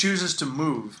when he chooses to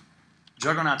move,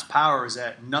 Juggernaut's power is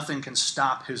that nothing can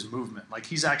stop his movement. Like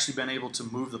he's actually been able to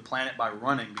move the planet by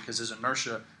running because his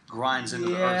inertia grinds into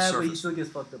the Earth's Yeah, but he surface. still gets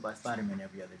fucked up by Spider-Man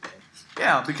every other day.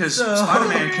 Yeah, because So-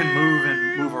 Spider-Man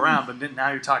can move around, but then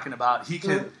now you're talking about he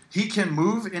can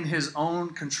move in his own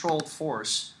controlled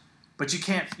force, but you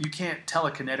can't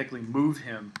telekinetically move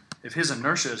him if his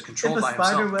inertia is controlled by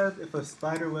himself. If a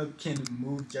spider web can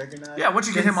move Juggernaut, Yeah, once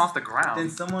you get then him off the then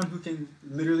ground, someone who can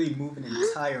literally move an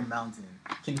entire mountain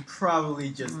can probably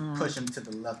just Mm. push him to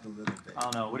the left a little bit. I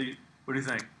don't know. What do you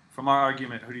think? From our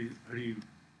argument, who do you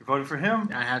voted for him?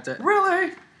 I have to.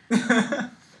 Really?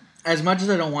 As much as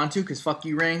I don't want to, because fuck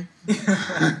you, Rain.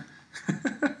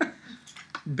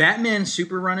 Batman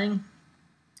super running.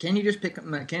 Can you just pick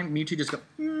him? Can Mewtwo just go?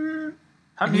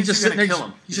 How And many he's just just gonna sitting there- kill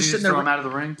him? he's You just just sitting throw there- him out of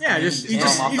the ring? Yeah, Yeah, just throw him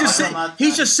off the-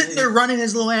 he's just sitting there running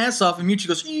his little ass off, and Mewtwo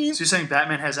goes. So you're saying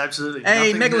Batman has absolutely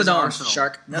Hey, nothing in his Megalodon arsenal?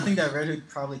 shark. Nothing that Red Hood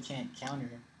probably can't counter.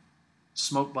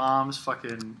 Smoke bombs,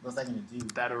 fucking What's that gonna do?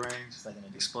 batarangs, What's that gonna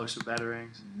do? explosive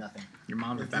batarangs. Nothing. Your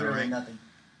mom's a It's literally batarang. nothing.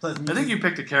 Plus, I think you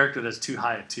picked a character that's too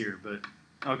high a tier, but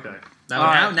okay. Now, All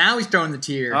right. now he's throwing the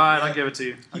tear. All right, I'll give it to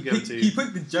you. I'll give it to He you.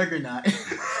 put the Juggernaut.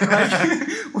 Like-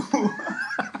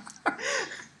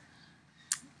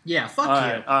 Yeah, fuck All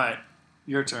you. right.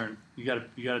 Your turn. You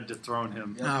gotta dethrone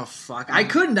him. Yeah. Oh fuck! I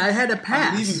couldn't. I had to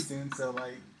I'm leaving pass. soon, so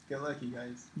like, good luck, you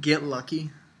guys. Get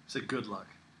lucky. Say good luck.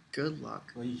 Good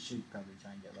luck. Well, you should probably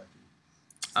try and get lucky.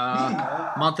 Speaking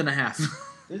of, Month and a half.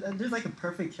 there's like a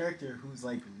perfect character who's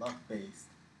like luck based,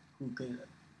 who could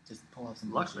just pull off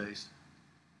some Luck bullshit based.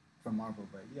 from Marvel,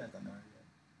 but you guys don't know her yet.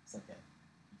 It's okay.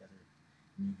 You guys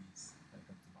are newbies when it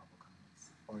comes to Marvel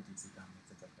comics or DC comics.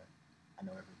 It's okay. I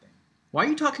know everything. Why are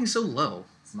you talking so low?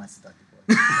 It's my seductive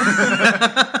voice.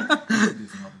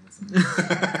 Introducing all the listeners.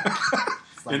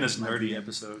 In this nerdy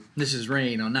episode. This is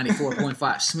Rain on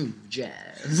 94.5 Smooth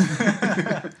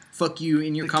Jazz. Fuck you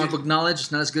in your comic book knowledge.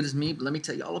 It's not as good as me, but let me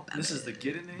tell you all about it. This is the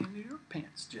get it into your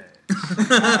pants jazz.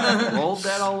 Rolled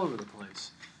that all over the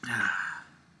place.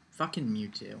 Fucking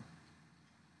Mewtwo.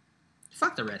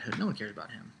 Fuck the Red Hood. No one cares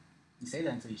about him. You say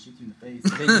that until he shoots you in the face.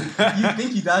 Then you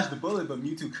think you dodged the bullet, but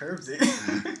Mewtwo curves it.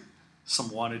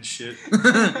 Some Wanted shit.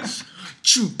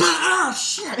 Shit.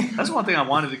 That's one thing I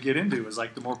wanted to get into was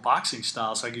like the more boxing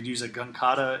style, so I could use a gun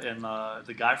kata and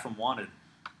the guy from Wanted.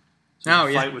 So Oh,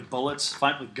 you yeah. fight with bullets,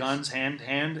 fight with guns, hand,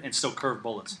 and still curve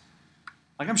bullets.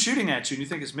 Like I'm shooting at you and you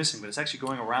think it's missing, but it's actually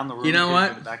going around the room. You know and what?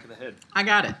 hitting you in the back of the head. I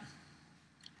got it.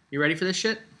 You ready for this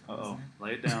shit? Uh-oh.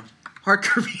 Lay it down. Hard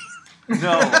Kirby.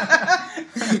 No.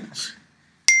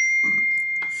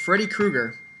 Freddy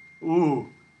Krueger. Ooh.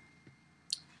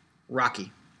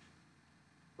 Rocky.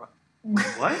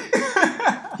 What?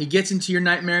 He gets into your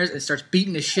nightmares and starts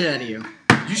beating the shit out of you.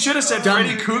 You should have said Done.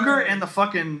 Freddy Krueger and the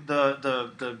fucking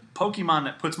the Pokemon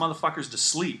that puts motherfuckers to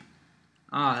sleep.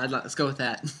 Ah, let's go with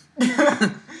that.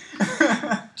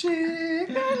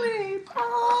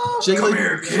 Jigglypuff. Come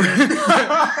here, kid.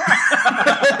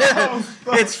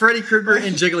 It's Freddy Krueger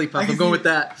and Jigglypuff. I can I'm going see with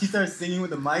that. He starts singing with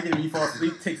the mic, and when he falls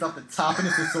asleep, takes off the top, and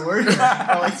it's a sword, or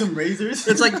like some razors.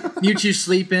 It's like Mewtwo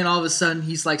sleeping. All of a sudden,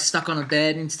 he's like stuck on a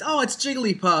bed, and it's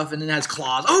Jigglypuff, and then it has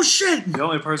claws. Oh shit! The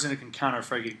only person who can counter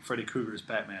Freddy Krueger is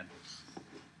Batman.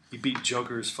 He beat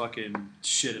Joker's fucking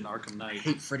shit in Arkham I Knight.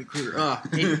 hate Freddy Krueger.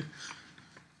 Hate.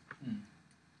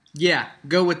 Yeah,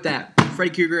 go with that.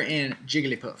 Freddy Krueger and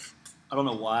Jigglypuff. I don't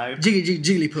know why.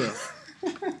 Jigglypuff.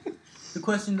 The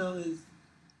question though is,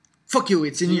 Fuck you!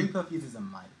 It's in you. Jigglypuff uses a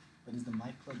mic, but is the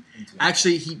mic plugged into it?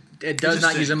 Actually, it does just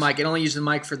not use a sings. mic. It only uses a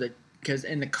mic for because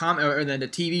in the the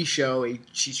TV show,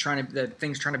 the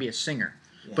thing's trying to be a singer,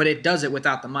 Yeah. but it does it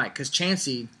without the mic. Because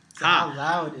Chansey, So how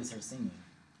loud is her singing?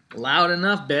 loud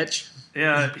enough, bitch.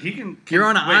 Yeah, he can. You're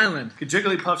on an island. Could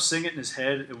Jigglypuff sing it in his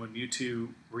head, and when Mewtwo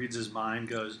reads his mind,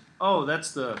 goes, "Oh,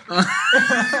 that's the."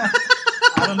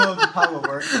 I don't know if the power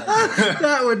works like that.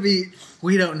 That would be.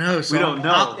 We don't know. So We don't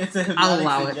know. It's a I'll hypnotic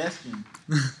allow it. suggestion.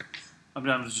 I'm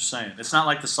just saying. It's not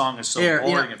like the song is so Here,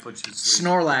 boring yeah. it puts you to sleep.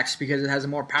 Snorlax because it has a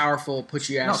more powerful put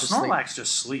you No, ass to sleep. Snorlax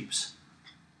just sleeps.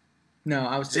 No,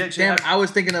 I was Does he actually have- I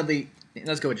was thinking of the.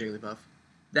 Let's go with Jigglypuff.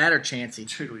 That or Chansey.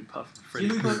 Jigglypuff and Freddy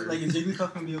Jigglypuff, Krueger. like, is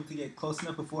Jigglypuff gonna be able to get close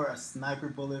enough before a sniper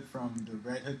bullet from the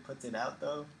Red Hood puts it out,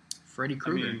 though? Freddy I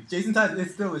Krueger. mean, Jason Todd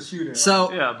is still a shooter.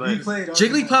 So yeah, but you played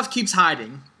Jigglypuff keeps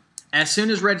hiding. As soon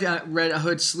as Red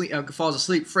Hood falls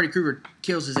asleep, Freddy Krueger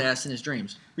kills his ass in his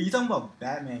dreams. But you're talking about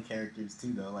Batman characters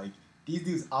too, though. Like these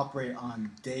dudes operate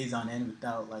on days on end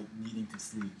without like needing to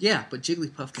sleep. Yeah, but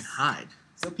Jigglypuff can hide.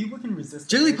 So people can resist.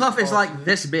 the urge Jigglypuff to is fall like asleep.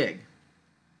 this big.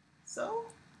 So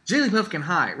Jigglypuff can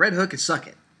hide. Red Hood can suck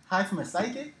it. hide from a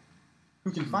psychic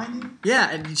who can find you.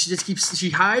 Yeah, and she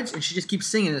hides and she just keeps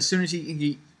singing as soon as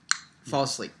he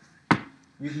falls asleep.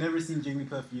 We've never seen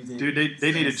Jigglypuff use it. dude, they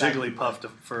in need a psychic Jigglypuff way.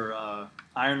 for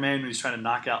Iron Man when he's trying to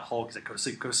knock out Hulk. He's like, go to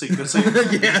sleep, go to sleep, go to sleep.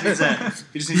 Yeah.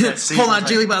 He just needs that scene. Hold on,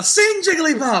 like, Jigglypuff. Sing,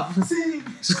 Jigglypuff! Sing.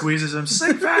 Squeezes him.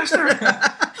 Sing faster.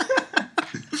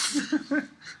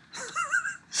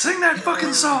 Sing that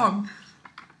fucking song.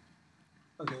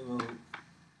 Okay, well,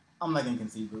 I'm not gonna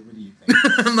concede, but what do you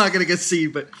think? I'm not going to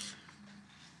concede, but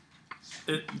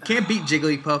It, can't beat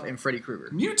Jigglypuff and Freddy Krueger.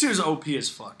 Mewtwo's OP as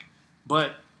fuck,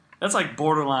 but that's like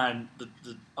borderline the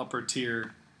upper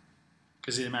tier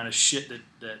because of the amount of shit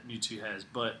that Mewtwo has.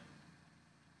 But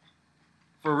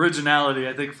for originality,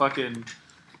 I think fucking.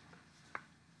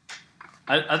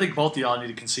 I think both of y'all need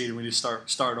to concede and we need to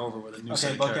start over with a new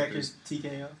set Okay, of both characters.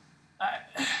 characters TKO.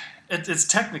 It's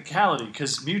technicality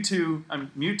because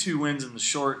Mewtwo wins in the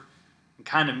short and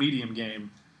kind of medium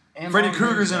game. And Freddy long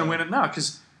Krueger's range, gonna though. win it now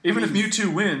because even if I mean-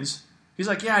 Mewtwo wins, he's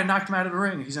like, yeah, I knocked him out of the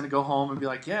ring. He's gonna go home and be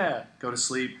like, yeah, go to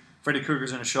sleep. Freddy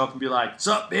Krueger's gonna show up and be like,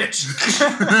 "Sup, bitch?"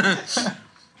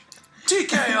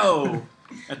 TKO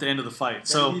at the end of the fight. That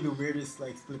So would be the weirdest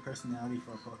like split personality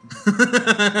for a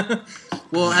Pokemon.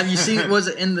 Well, have you seen? Was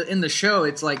it in the show?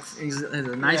 It's like it's a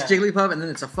nice Yeah. Jigglypuff, and then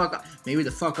it's a fuck off. Maybe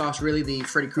the fuck off's really the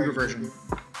Freddy Krueger Freddy version.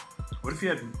 Krueger. what if you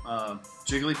had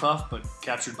Jigglypuff but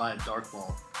captured by a dark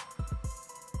ball?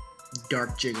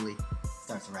 Dark Jiggly.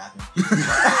 Starts rapping.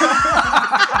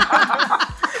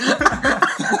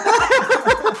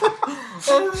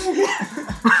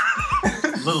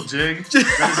 Little Jig. That's his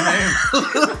name.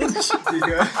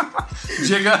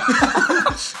 Jigga.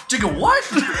 Jigga what?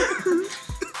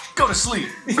 Go to sleep.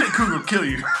 Freddy Krueger will kill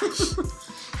you.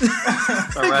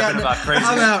 Start rapping about crazy.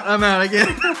 I'm out again.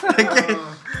 Again.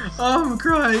 Oh, I'm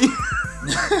crying.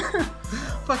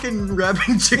 Fucking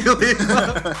rapping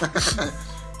Jigglypuff.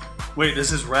 Wait, does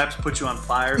his raps put you on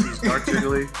fire? He's dark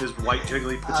Jiggly. His white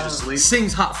Jiggly puts you to sleep.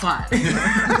 Sings Hot Fire.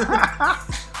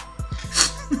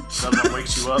 Another one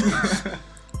wakes you up.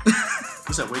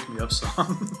 What's that "Wake Me Up"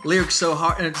 song? Lyrics so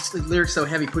hard and it's lyrics so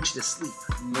heavy put you to sleep.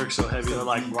 Lyrics so heavy they're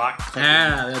like rock.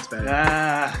 Ah, that's better.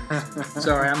 Ah.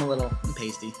 Sorry, I'm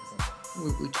pasty.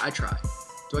 I try.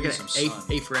 Do I get Need an some sun.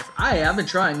 A for effort? I've been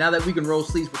trying. Now that we can roll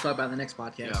sleeves, we'll talk about it in the next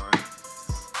podcast. Yeah, right.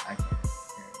 I can't.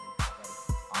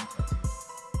 I'm tattooed.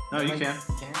 No, you Like, can.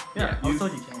 You can? Yeah, I you- was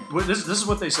told you can. Well, this is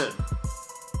what they said.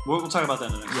 We'll talk about that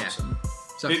in the next Yeah. episode.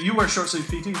 So, If you wear short sleeve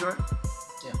PTs, right?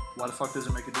 Yeah. Why the fuck does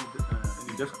it make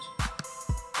any difference?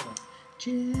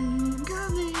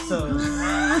 So,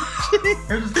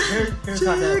 here's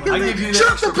how that I went. give you the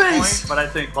Drop extra the bass! point, but I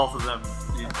think both of them.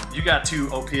 You got too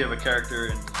OP of a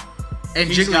character, and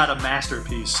he's Jiggly, got a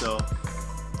masterpiece. So,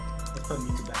 Let's put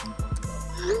Mewtwo back in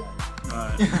the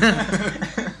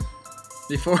alright.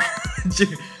 before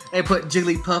they put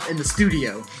Jigglypuff in the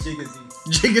studio. Jigazzy. Who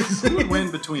would Jiggles.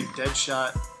 win between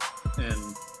Deadshot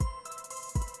and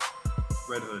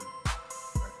Red Hood?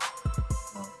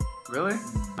 No. Really?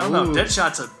 I don't know. Ooh.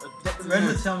 Deadshot's a Red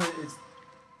Hood's helmet is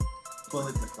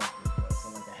bullet deflected, bro. So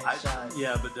like a headshot.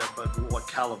 yeah, but what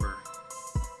caliber?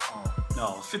 Oh,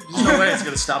 No, there's no way it's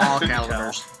gonna stop All at 50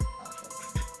 calibers.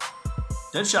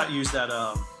 Deadshot used that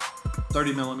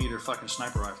 30 millimeter fucking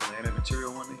sniper rifle, the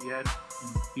anti-material one that he had.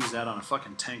 He used that on a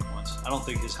fucking tank once. I don't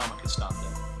think his helmet could stop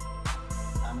that.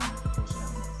 I don't know.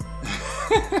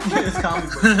 Bullshit. It's comic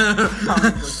book.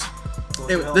 Comic book.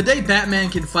 Hey, the day Batman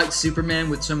can fight Superman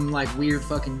with some like weird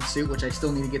fucking suit, which I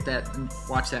still need to get that and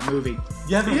watch that movie.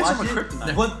 You haven't He has watched him it? with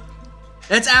kryptonite. What?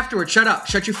 That's afterward. Shut up.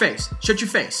 Shut your face. Shut your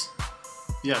face.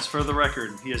 Yes, for the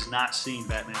record, he has not seen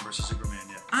Batman vs Superman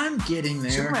yet. I'm getting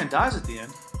there. Superman dies at the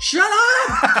end. Shut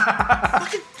up!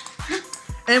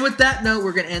 And with that note,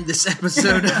 we're going to end this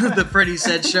episode of the Freddie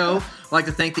Said Show. I'd like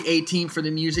to thank the A-Team for the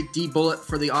music, D-Bullet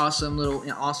for the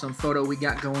awesome photo we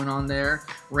got going on there.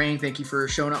 Rain, thank you for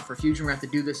showing up for Fusion. We're going to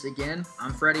have to do this again.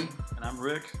 I'm Freddie. And I'm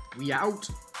Rick. We out.